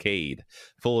virtual arcade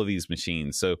full of these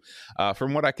machines. So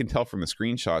from what I can tell from the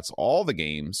screenshots, all the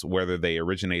games, whether they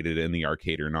originated in the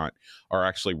arcade or not, are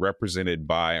actually represented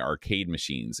by arcade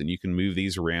machines, and you can move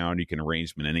these around. You can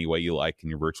arrange them in any way you like in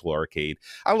your virtual arcade.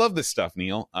 I love this stuff,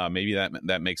 Neil. Maybe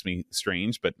that makes me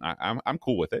strange, but I'm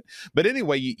cool with it. But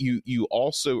anyway, you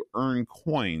also earn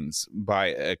coins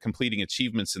by completing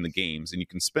achievements in the games, and you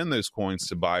can spend those coins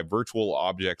to buy virtual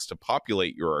objects to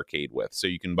populate your arcade with. So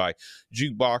you can buy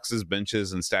jukeboxes,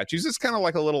 benches, and statues. It's kind of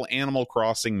like a little Animal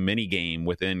Crossing mini game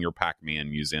within your Pac-Man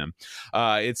museum.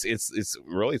 It's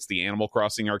the Animal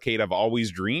Crossing arcade I've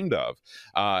always dreamed of,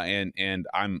 and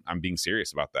I'm being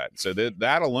serious about that. So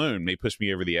that alone may push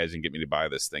me over the edge and get me to buy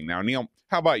this thing. Now, Neil,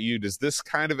 how about you? Does this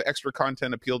kind of extra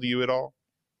content appeal to you at all?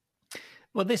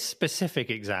 Well, this specific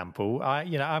example,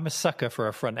 I'm a sucker for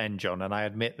a front end, John, and I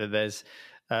admit that there's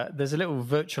a little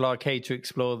virtual arcade to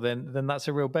explore. Then that's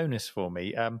a real bonus for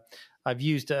me. I've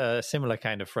used a similar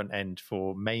kind of front end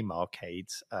for MAME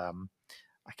arcades.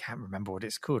 I can't remember what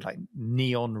it's called, like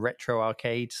Neon Retro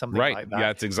Arcade, something like that.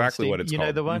 Yeah, it's exactly what it's called. You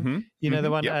know the one? Mm-hmm. You know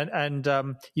the one? Yeah.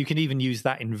 And you can even use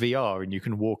that in VR, and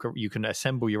you can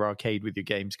assemble your arcade with your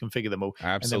games, configure them all,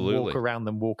 Absolutely. and then walk around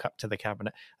them, walk up to the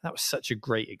cabinet. That was such a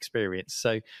great experience.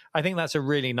 So I think that's a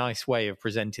really nice way of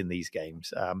presenting these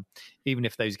games, even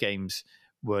if those games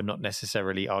were not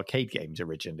necessarily arcade games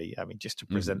originally. I mean, just to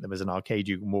present them as an arcade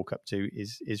you can walk up to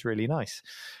is really nice.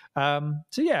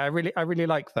 So yeah, I really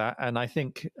like that, and I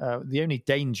think the only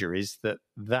danger is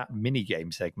that mini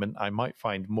game segment I might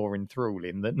find more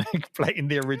enthralling than playing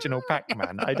the original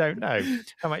Pac-Man. I don't know.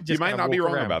 I might just you might not be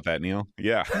wrong around. about that, Neil.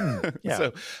 Yeah. Yeah.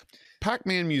 So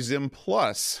Pac-Man Museum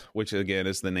Plus, which again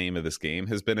is the name of this game,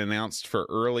 has been announced for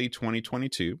early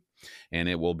 2022, and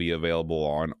it will be available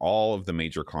on all of the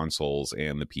major consoles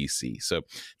and the PC. So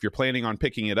if you're planning on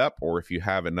picking it up, or if you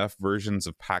have enough versions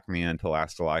of Pac-Man to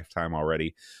last a lifetime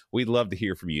already, we'd love to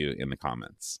hear from you in the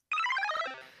comments.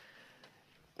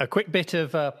 A quick bit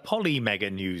of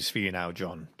Polymega news for you now,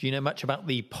 John. Do you know much about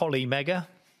the Polymega?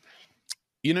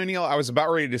 You know, Neil, I was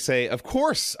about ready to say, of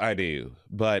course I do,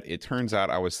 but it turns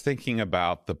out I was thinking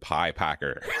about the Pi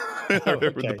Packer.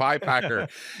 The Pi Packer.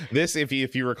 This, if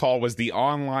you recall, was the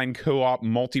online co-op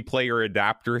multiplayer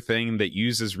adapter thing that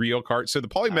uses real carts. So the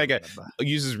Polymega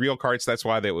uses real carts. That's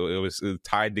why it was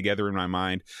tied together in my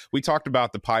mind. We talked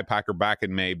about the Pi Packer back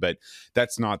in May, but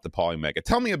that's not the Polymega.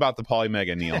 Tell me about the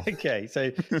Polymega, Neil. Okay,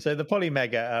 so the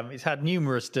Polymega, it's had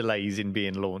numerous delays in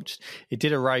being launched. It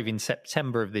did arrive in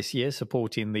September of this year,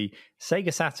 supporting the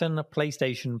Sega Saturn,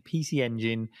 PlayStation, PC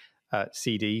Engine,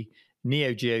 CD,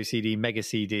 Neo Geo CD, Mega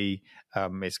CD.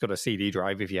 It's got a CD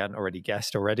drive, if you hadn't already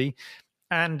guessed already.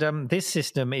 And this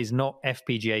system is not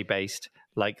FPGA based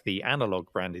like the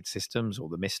analog branded systems or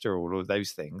the Mister or all of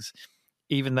those things.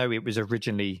 Even though it was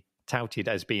originally touted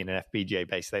as being an FPGA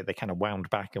based, they kind of wound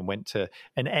back and went to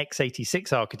an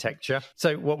x86 architecture.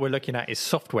 So what we're looking at is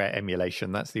software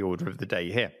emulation. That's the order of the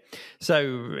day here.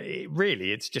 So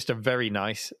it's just a very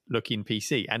nice looking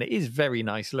PC, and it is very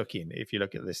nice looking if you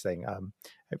look at this thing.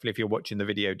 Hopefully if you're watching the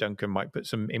video, Duncan might put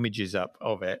some images up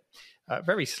of it.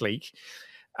 Very sleek.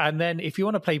 And then if you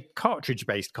want to play cartridge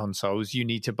based consoles, you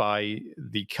need to buy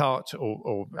the cart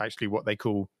or actually what they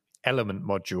call element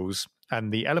modules.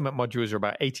 And the element modules are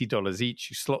about $80 each.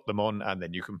 You slot them on, and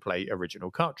then you can play original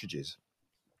cartridges.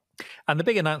 And the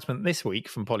big announcement this week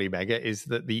from Polymega is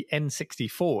that the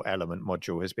N64 element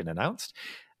module has been announced,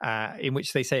 in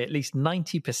which they say at least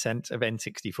 90% of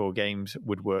N64 games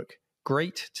would work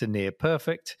great to near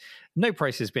perfect. No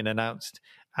price has been announced.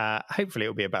 Hopefully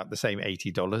it'll be about the same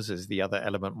 $80 as the other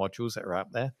element modules that are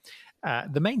out there.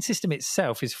 The main system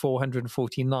itself is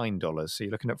 $449. So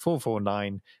you're looking at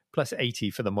 $449 plus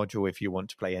 $80 for the module if you want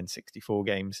to play N64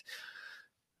 games.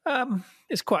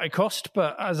 It's quite a cost,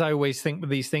 but as I always think with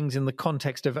these things in the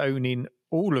context of owning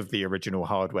all of the original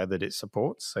hardware that it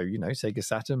supports, so, you know, Sega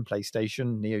Saturn,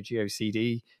 PlayStation, Neo Geo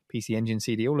CD, PC Engine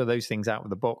CD, all of those things out of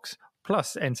the box,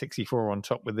 plus N64 on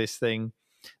top with this thing,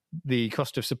 the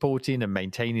cost of supporting and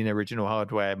maintaining original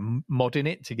hardware, modding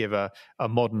it to give a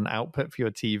modern output for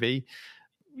your TV.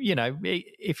 You know,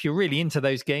 if you're really into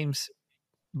those games,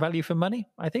 value for money,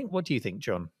 I think. What do you think,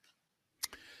 John?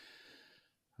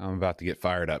 I'm about to get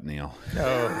fired up, Neil.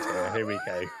 Oh, here we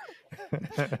go.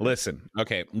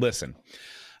 Listen.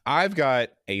 I've got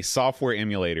a software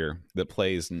emulator that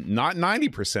plays not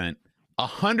 90%,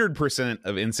 100%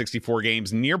 of N64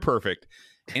 games near perfect,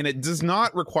 and it does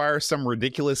not require some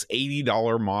ridiculous $80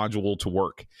 module to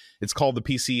work. It's called the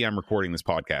PC I'm recording this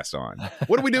podcast on.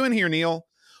 What are we doing here, Neil?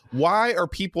 Why are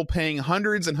people paying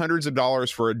hundreds and hundreds of dollars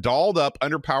for a dolled up,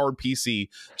 underpowered PC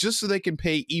just so they can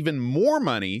pay even more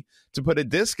money to put a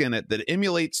disc in it that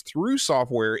emulates through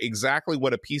software exactly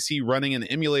what a PC running an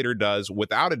emulator does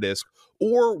without a disc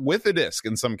or with a disc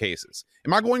in some cases?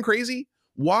 Am I going crazy?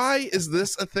 Why is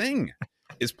this a thing?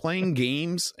 Is playing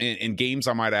games, and games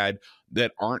I might add,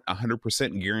 that aren't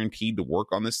 100% guaranteed to work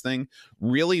on this thing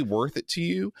really worth it to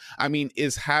you? I mean,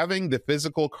 is having the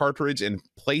physical cartridge and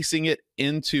placing it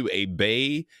into a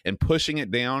bay and pushing it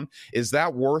down, is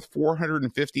that worth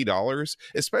 $450?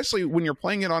 Especially when you're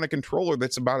playing it on a controller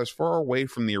that's about as far away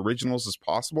from the originals as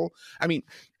possible. I mean,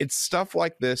 it's stuff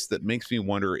like this that makes me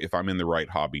wonder if I'm in the right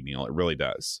hobby, Neil. It really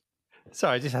does.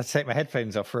 Sorry, I just had to take my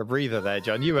headphones off for a breather there,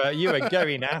 John. You were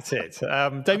going at it.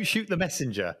 Don't shoot the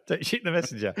messenger. Don't shoot the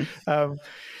messenger.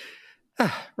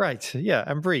 Right, yeah,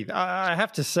 and breathe. I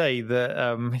have to say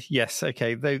that yes,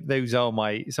 okay, those are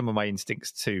some of my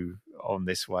instincts too on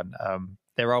this one.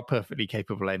 There are perfectly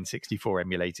capable N64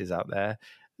 emulators out there.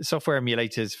 Software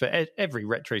emulators for every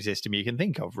retro system you can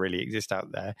think of really exist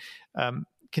out there.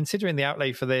 Considering the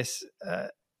outlay for this.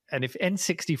 And if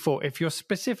N64, if you're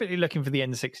specifically looking for the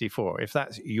N64, if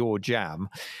that's your jam,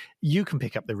 you can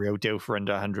pick up the real deal for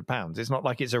under £100. It's not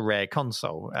like it's a rare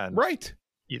console. And, right.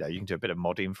 You know, you can do a bit of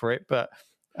modding for it, but,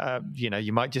 you know,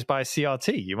 you might just buy a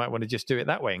CRT. You might want to just do it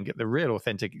that way and get the real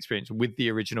authentic experience with the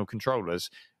original controllers,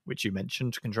 which you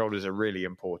mentioned. Controllers are really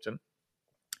important.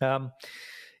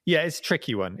 Yeah, it's a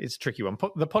tricky one. It's a tricky one.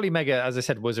 The Polymega, as I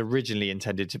said, was originally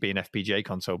intended to be an FPGA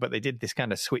console, but they did this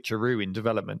kind of switcheroo in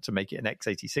development to make it an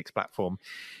x86 platform.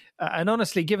 And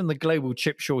honestly, given the global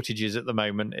chip shortages at the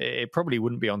moment, it probably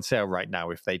wouldn't be on sale right now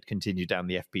if they'd continued down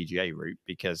the FPGA route,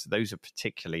 because those are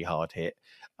particularly hard hit.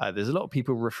 There's a lot of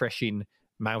people refreshing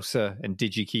Mouser and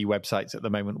DigiKey websites at the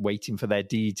moment, waiting for their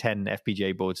D10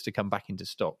 FPGA boards to come back into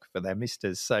stock for their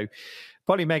Misters. So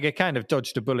Polymega kind of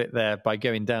dodged a bullet there by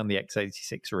going down the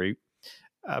x86 route.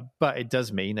 But it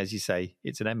does mean, as you say,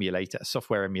 it's an emulator, a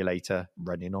software emulator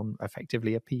running on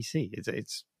effectively a PC.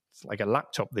 It's like a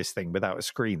laptop, this thing, without a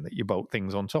screen that you bolt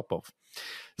things on top of.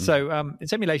 So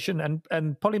it's emulation,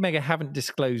 and Polymega haven't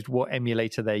disclosed what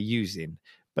emulator they're using,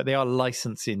 but they are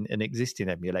licensing an existing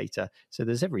emulator. So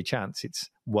there's every chance it's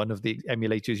one of the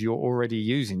emulators you're already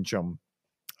using, John.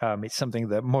 It's something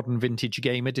that Modern Vintage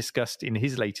Gamer discussed in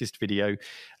his latest video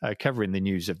covering the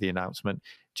news of the announcement,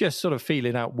 just sort of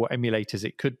feeling out what emulators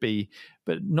it could be,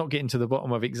 but not getting to the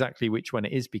bottom of exactly which one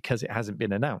it is because it hasn't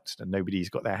been announced and nobody's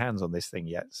got their hands on this thing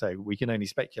yet. So we can only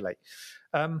speculate.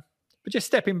 But just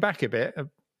stepping back a bit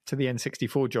to the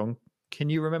N64, John, can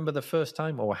you remember the first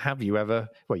time, or have you ever,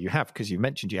 well, you have because you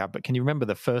mentioned you have, but can you remember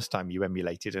the first time you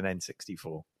emulated an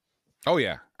N64? Oh,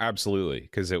 yeah, absolutely.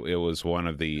 Because it was one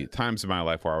of the times in my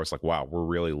life where I was like, wow, we're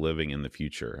really living in the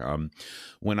future.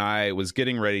 When I was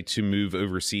getting ready to move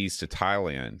overseas to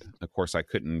Thailand, of course, I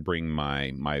couldn't bring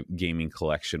my gaming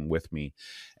collection with me.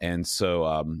 And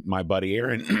so my buddy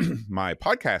Aaron, my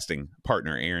podcasting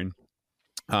partner, Aaron,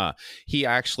 he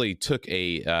actually took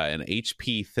an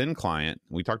HP thin client.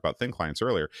 We talked about thin clients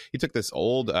earlier. He took this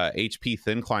old HP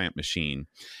thin client machine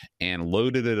and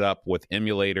loaded it up with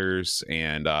emulators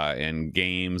and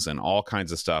games and all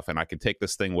kinds of stuff. And I could take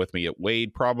this thing with me. It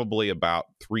weighed probably about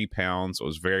 3 pounds. It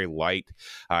was very light.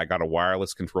 I got a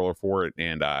wireless controller for it,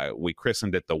 and we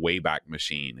christened it the Wayback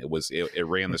Machine. It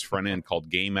ran this front end called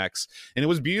GameX, and it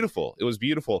was beautiful. It was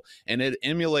beautiful, and it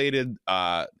emulated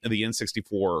the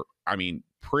N64. I mean,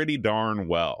 pretty darn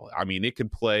well. I mean, it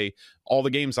could play all the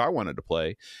games I wanted to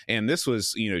play. And this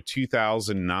was,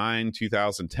 2009,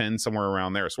 2010, somewhere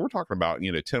around there. So we're talking about,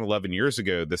 10, 11 years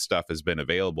ago, this stuff has been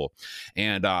available.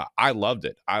 And I loved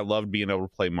it. I loved being able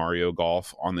to play Mario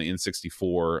Golf on the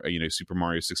N64, Super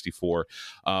Mario 64.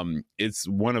 It's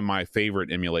one of my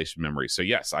favorite emulation memories. So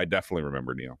yes, I definitely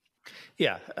remember, Neil.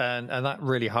 Yeah, and that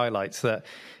really highlights that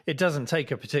it doesn't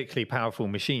take a particularly powerful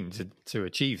machine to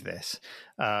achieve this.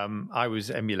 I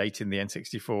was emulating the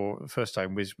N64 the first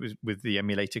time was with the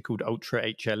emulator called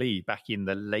Ultra HLE back in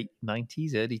the late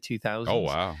 90s, early 2000s. Oh,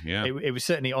 wow, yeah. It was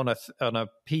certainly on a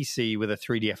PC with a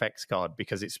 3DFX card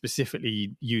because it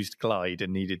specifically used Glide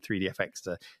and needed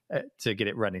 3DFX to get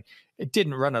it running. It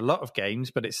didn't run a lot of games,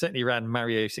 but it certainly ran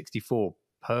Mario 64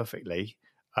 perfectly.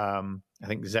 I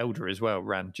think Zelda as well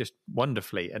ran just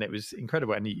wonderfully, and it was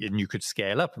incredible. And you could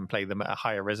scale up and play them at a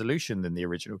higher resolution than the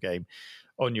original game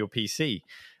on your PC.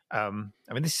 I mean,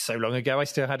 this is so long ago. I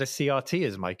still had a CRT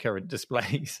as my current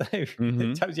display, so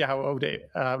it tells you how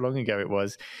long ago it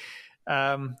was.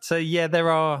 So yeah, there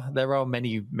are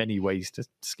many ways to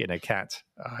skin a cat.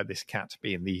 This cat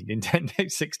being the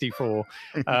Nintendo 64.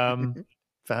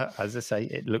 But as I say,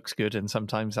 it looks good, and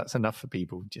sometimes that's enough for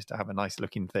people just to have a nice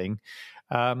looking thing.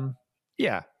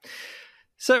 Yeah.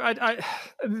 So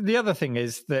the other thing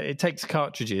is that it takes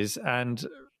cartridges, and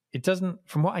it doesn't,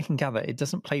 from what I can gather, it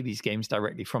doesn't play these games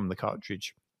directly from the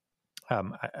cartridge.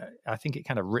 I think it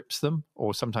kind of rips them,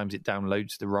 or sometimes it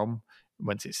downloads the ROM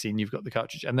once it's seen you've got the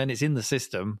cartridge, and then it's in the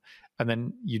system, and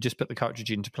then you just put the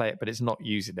cartridge in to play it, but it's not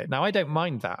using it. Now, I don't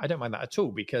mind that. I don't mind that at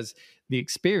all, because the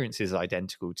experience is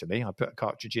identical to me. I put a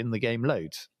cartridge in, the game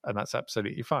loads, and that's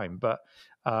absolutely fine. But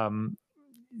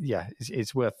yeah,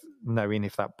 it's worth knowing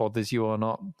if that bothers you or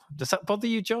not. Does that bother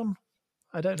you, John?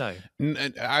 I don't know.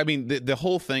 I mean, the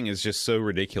whole thing is just so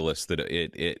ridiculous that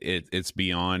it's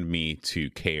beyond me to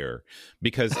care,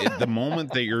 because the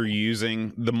moment that you're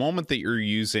using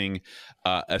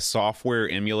a software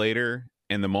emulator,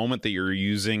 and the moment that you're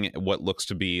using what looks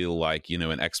to be like, an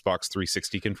Xbox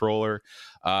 360 controller,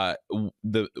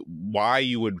 why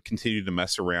you would continue to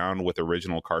mess around with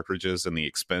original cartridges and the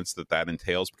expense that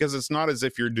entails, because it's not as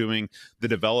if you're doing the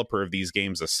developer of these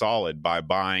games a solid by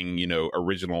buying,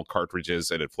 original cartridges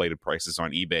at inflated prices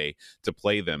on eBay to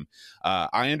play them.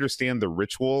 I understand the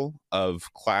ritual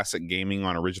of classic gaming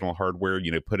on original hardware,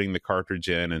 putting the cartridge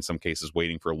in some cases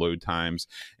waiting for load times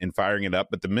and firing it up.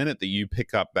 But the minute that you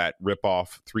pick up that rip-off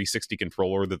 360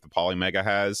 controller that the Polymega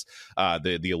has,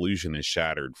 the illusion is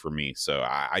shattered for me. So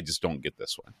I just don't get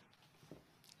this one.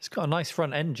 It's got a nice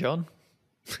front end, John.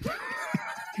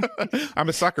 I'm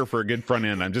a sucker for a good front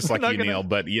end. I'm just like you, Neil,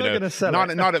 but not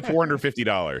at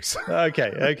 $450.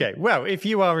 Okay. Well, if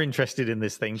you are interested in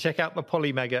this thing, check out the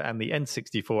Polymega and the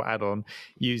N64 add-on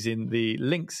using the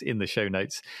links in the show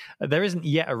notes. There isn't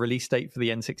yet a release date for the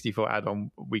N64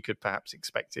 add-on. We could perhaps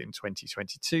expect it in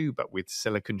 2022, but with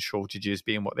silicon shortages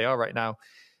being what they are right now,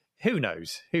 who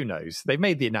knows? They've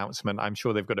made the announcement. I'm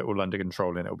sure they've got it all under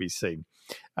control and it'll be seen.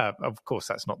 Of course,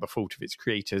 that's not the fault of its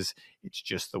creators. It's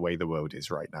just the way the world is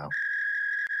right now.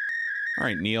 All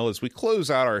right, Neil, as we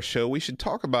close out our show, we should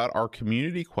talk about our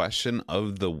community question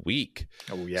of the week.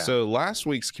 Oh, yeah. So last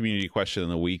week's community question of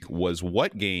the week was,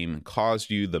 what game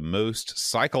caused you the most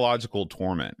psychological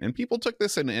torment? And people took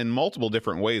this in multiple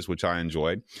different ways, which I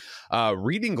enjoyed.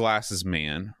 Reading Glasses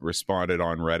Man responded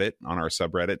on Reddit, on our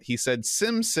subreddit. He said,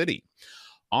 SimCity.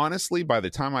 Honestly, by the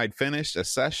time I'd finished a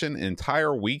session,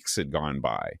 entire weeks had gone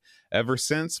by. Ever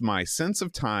since, my sense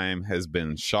of time has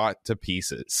been shot to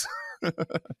pieces.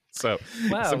 So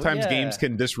sometimes games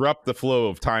can disrupt the flow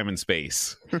of time and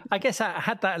space. I guess I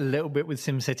had that a little bit with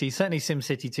SimCity, certainly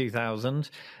SimCity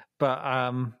 2000, but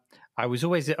I was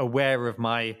always aware of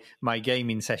my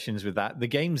gaming sessions with that. The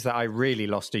games that I really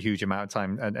lost a huge amount of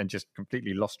time and just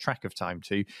completely lost track of time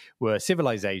to were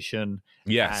Civilization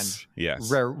and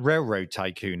Railroad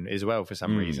Tycoon as well for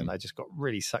some reason. I just got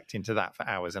really sucked into that for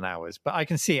hours and hours. But I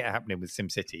can see it happening with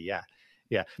SimCity, yeah.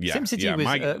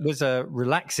 SimCity was a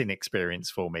relaxing experience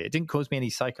for me. It didn't cause me any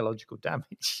psychological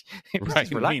damage. It was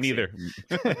just relaxing. Me neither.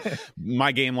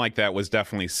 My game like that was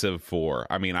definitely Civ 4.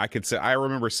 I mean, I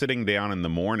remember sitting down in the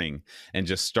morning and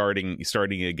just starting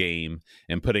a game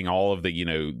and putting all of the,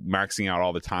 maxing out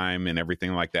all the time and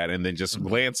everything like that, and then just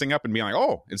glancing up and being like,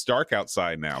 oh, it's dark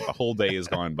outside now. The whole day has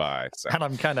gone by. So. And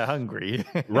I'm kind of hungry.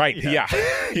 Right. Yeah.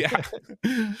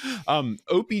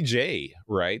 OPJ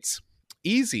writes,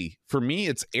 easy. For me,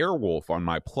 it's Airwolf on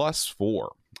my PS4.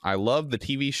 I love the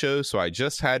TV show, so I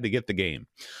just had to get the game.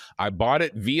 I bought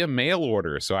it via mail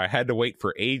order, so I had to wait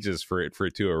for ages for it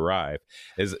to arrive.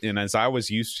 As I was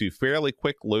used to fairly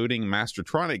quick loading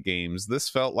Mastertronic games, this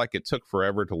felt like it took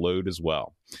forever to load as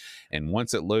well. And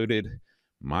once it loaded,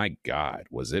 my God,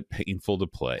 was it painful to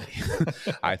play.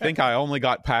 I think I only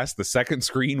got past the second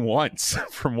screen once.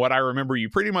 From what I remember, you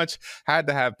pretty much had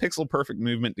to have pixel perfect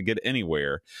movement to get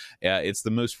anywhere. It's the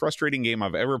most frustrating game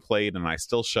I've ever played, and I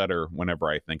still shudder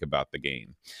whenever I think about the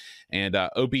game. And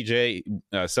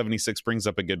OPJ76 brings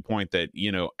up a good point that,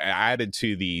 added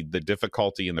to the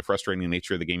difficulty and the frustrating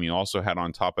nature of the game, you also had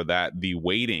on top of that the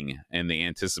waiting and the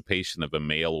anticipation of a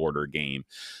mail order game.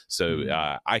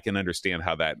 So I can understand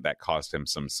how that caused him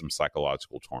some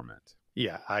psychological torment.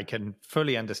 Yeah, I can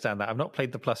fully understand that. I've not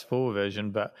played the PS4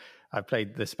 version, but I've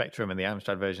played the Spectrum and the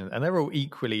Amstrad version, and they're all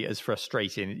equally as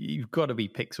frustrating. You've got to be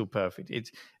pixel perfect.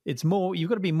 It's more, you've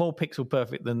got to be more pixel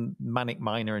perfect than Manic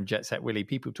Miner and Jet Set Willy.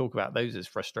 People talk about those as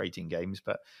frustrating games,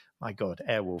 but my God,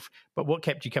 Airwolf. But what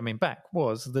kept you coming back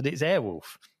was that it's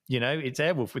Airwolf. It's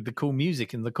Airwolf with the cool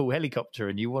music and the cool helicopter,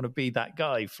 and you want to be that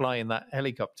guy flying that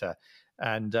helicopter.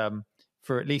 And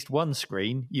for at least one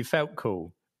screen, you felt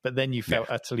cool, but then you felt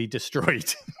utterly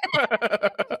destroyed.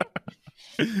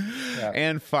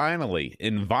 And finally,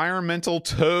 Environmental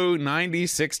Toe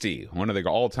 9060, one of the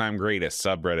all-time greatest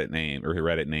subreddit name or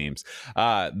Reddit names.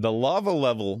 The lava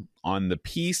level on the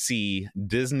PC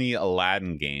Disney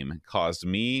Aladdin game caused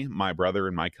me, my brother,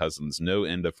 and my cousins no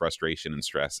end of frustration and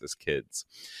stress as kids.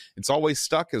 It's always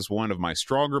stuck as one of my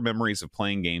stronger memories of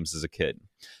playing games as a kid.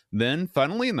 Then,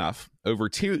 funnily enough, over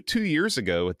two years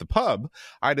ago at the pub,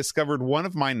 I discovered one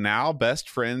of my now best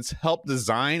friends helped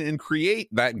design and create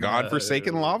that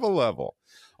godforsaken lava level.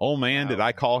 Oh man, did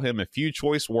I call him a few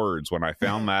choice words when I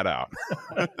found that out.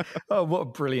 Oh, what a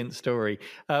brilliant story.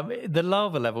 The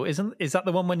lava level, is that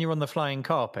the one when you're on the flying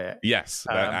carpet? Yes,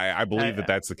 I believe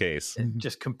that's the case.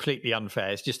 Just completely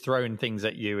unfair. It's just throwing things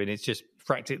at you, and it's just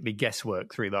practically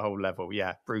guesswork through the whole level.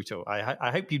 Yeah, brutal.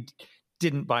 I hope you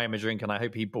didn't buy him a drink, and I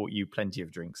hope he bought you plenty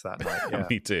of drinks that night. Yeah.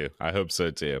 Me too. I hope so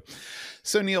too.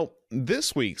 So Neil,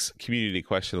 this week's community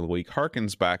question of the week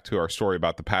harkens back to our story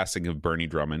about the passing of Bernie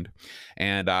Drummond,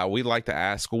 and we'd like to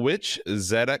ask, which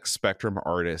ZX Spectrum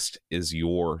artist is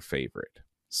your favorite?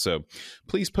 So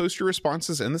please post your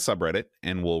responses in the subreddit,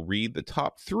 and we'll read the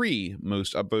top 3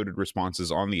 most upvoted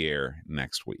responses on the air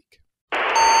next week.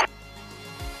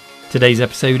 Today's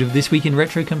episode of This Week in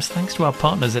Retro comes thanks to our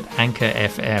partners at Anchor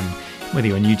FM. Whether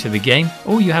you're new to the game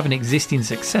or you have an existing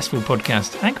successful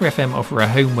podcast, Anchor FM offer a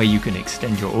home where you can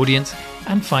extend your audience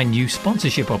and find new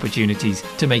sponsorship opportunities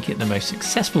to make it the most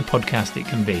successful podcast it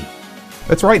can be.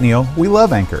 That's right, Neil. We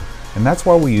love Anchor, and that's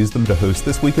why we use them to host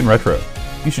This Week in Retro.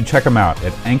 You should check them out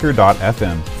at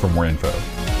anchor.fm for more info.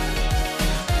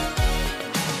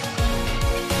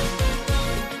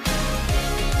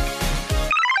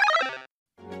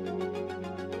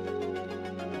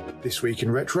 This Week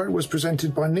in Retro was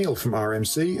presented by Neil from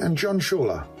RMC and John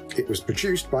Schaller. It was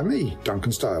produced by me,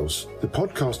 Duncan Stiles. The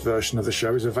podcast version of the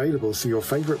show is available through your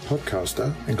favourite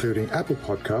podcaster, including Apple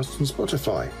Podcasts and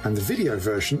Spotify, and the video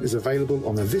version is available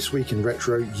on the This Week in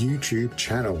Retro YouTube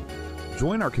channel.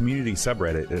 Join our community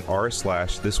subreddit at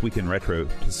r/thisweekinretro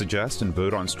to suggest and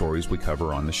vote on stories we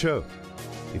cover on the show.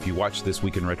 If you watch This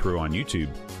Week in Retro on YouTube,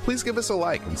 please give us a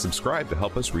like and subscribe to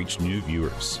help us reach new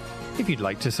viewers. If you'd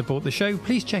like to support the show,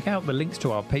 please check out the links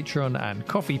to our Patreon and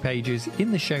Ko-fi pages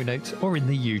in the show notes or in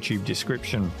the YouTube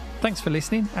description. Thanks for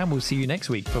listening, and we'll see you next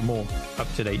week for more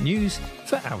up-to-date news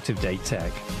for out-of-date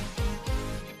tech.